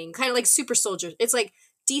serum thing, kind of like Super Soldier. It's like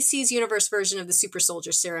DC's universe version of the Super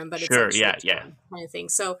Soldier serum, but it's yeah, kind of thing.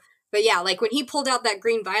 So, but yeah, like when he pulled out that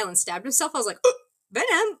green vial and stabbed himself, I was like, oh,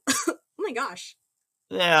 Venom! Oh my gosh.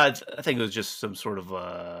 Yeah, I think it was just some sort of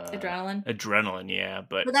adrenaline. Adrenaline, yeah,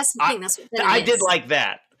 but that's the thing. That's what I did like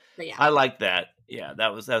that. But yeah. I like that. Yeah,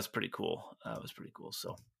 that was pretty cool. That was pretty cool.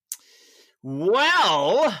 So,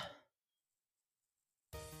 well,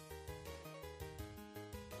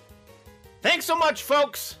 thanks so much,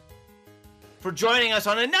 folks, for joining us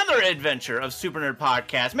on another adventure of Super Nerd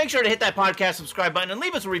Podcast. Make sure to hit that podcast subscribe button and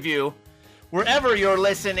leave us a review wherever you're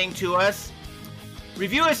listening to us.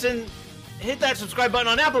 Review us and hit that subscribe button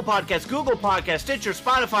on Apple Podcasts, Google Podcasts, Stitcher,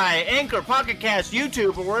 Spotify, Anchor, Pocket Cast,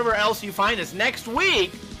 YouTube, or wherever else you find us. Next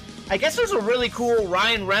week, I guess there's a really cool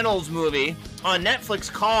Ryan Reynolds movie on Netflix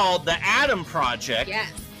called The Adam Project. Yes.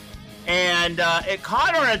 And it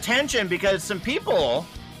caught our attention because some people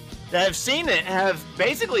that have seen it have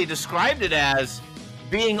basically described it as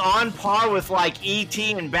being on par with like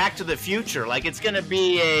E.T. and Back to the Future. Like it's going to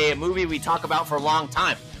be a movie we talk about for a long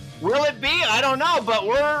time. Will it be? I don't know, but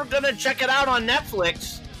we're going to check it out on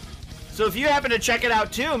Netflix. So if you happen to check it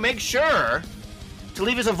out too, make sure to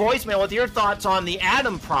leave us a voicemail with your thoughts on The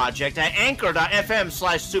Adam Project at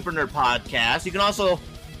anchor.fm/supernerdpodcast. You can also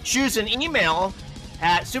choose an email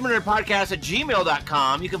at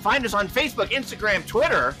supernerdpodcast@gmail.com. You can find us on Facebook, Instagram,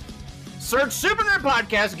 Twitter. Search Super Nerd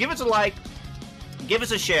Podcast, give us a like, give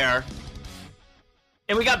us a share.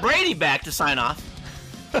 And we got Brady back to sign off.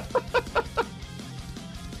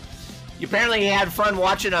 Apparently he had fun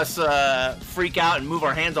watching us freak out and move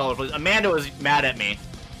our hands all over the place. Amanda was mad at me.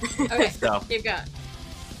 Okay, so. Keep going.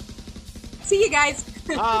 See you guys.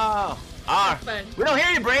 We don't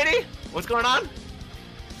hear you, Brady. What's going on?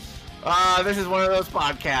 This is one of those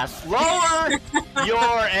podcasts. Lower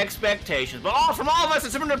your expectations. But from all of us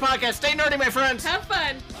at Super Nerd Podcast, stay nerdy, my friends. Have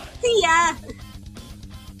fun. See ya.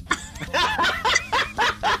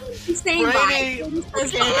 He's saying Brady, bye. we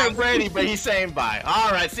can't hear Brady, but he's saying bye.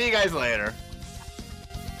 All right, see you guys later.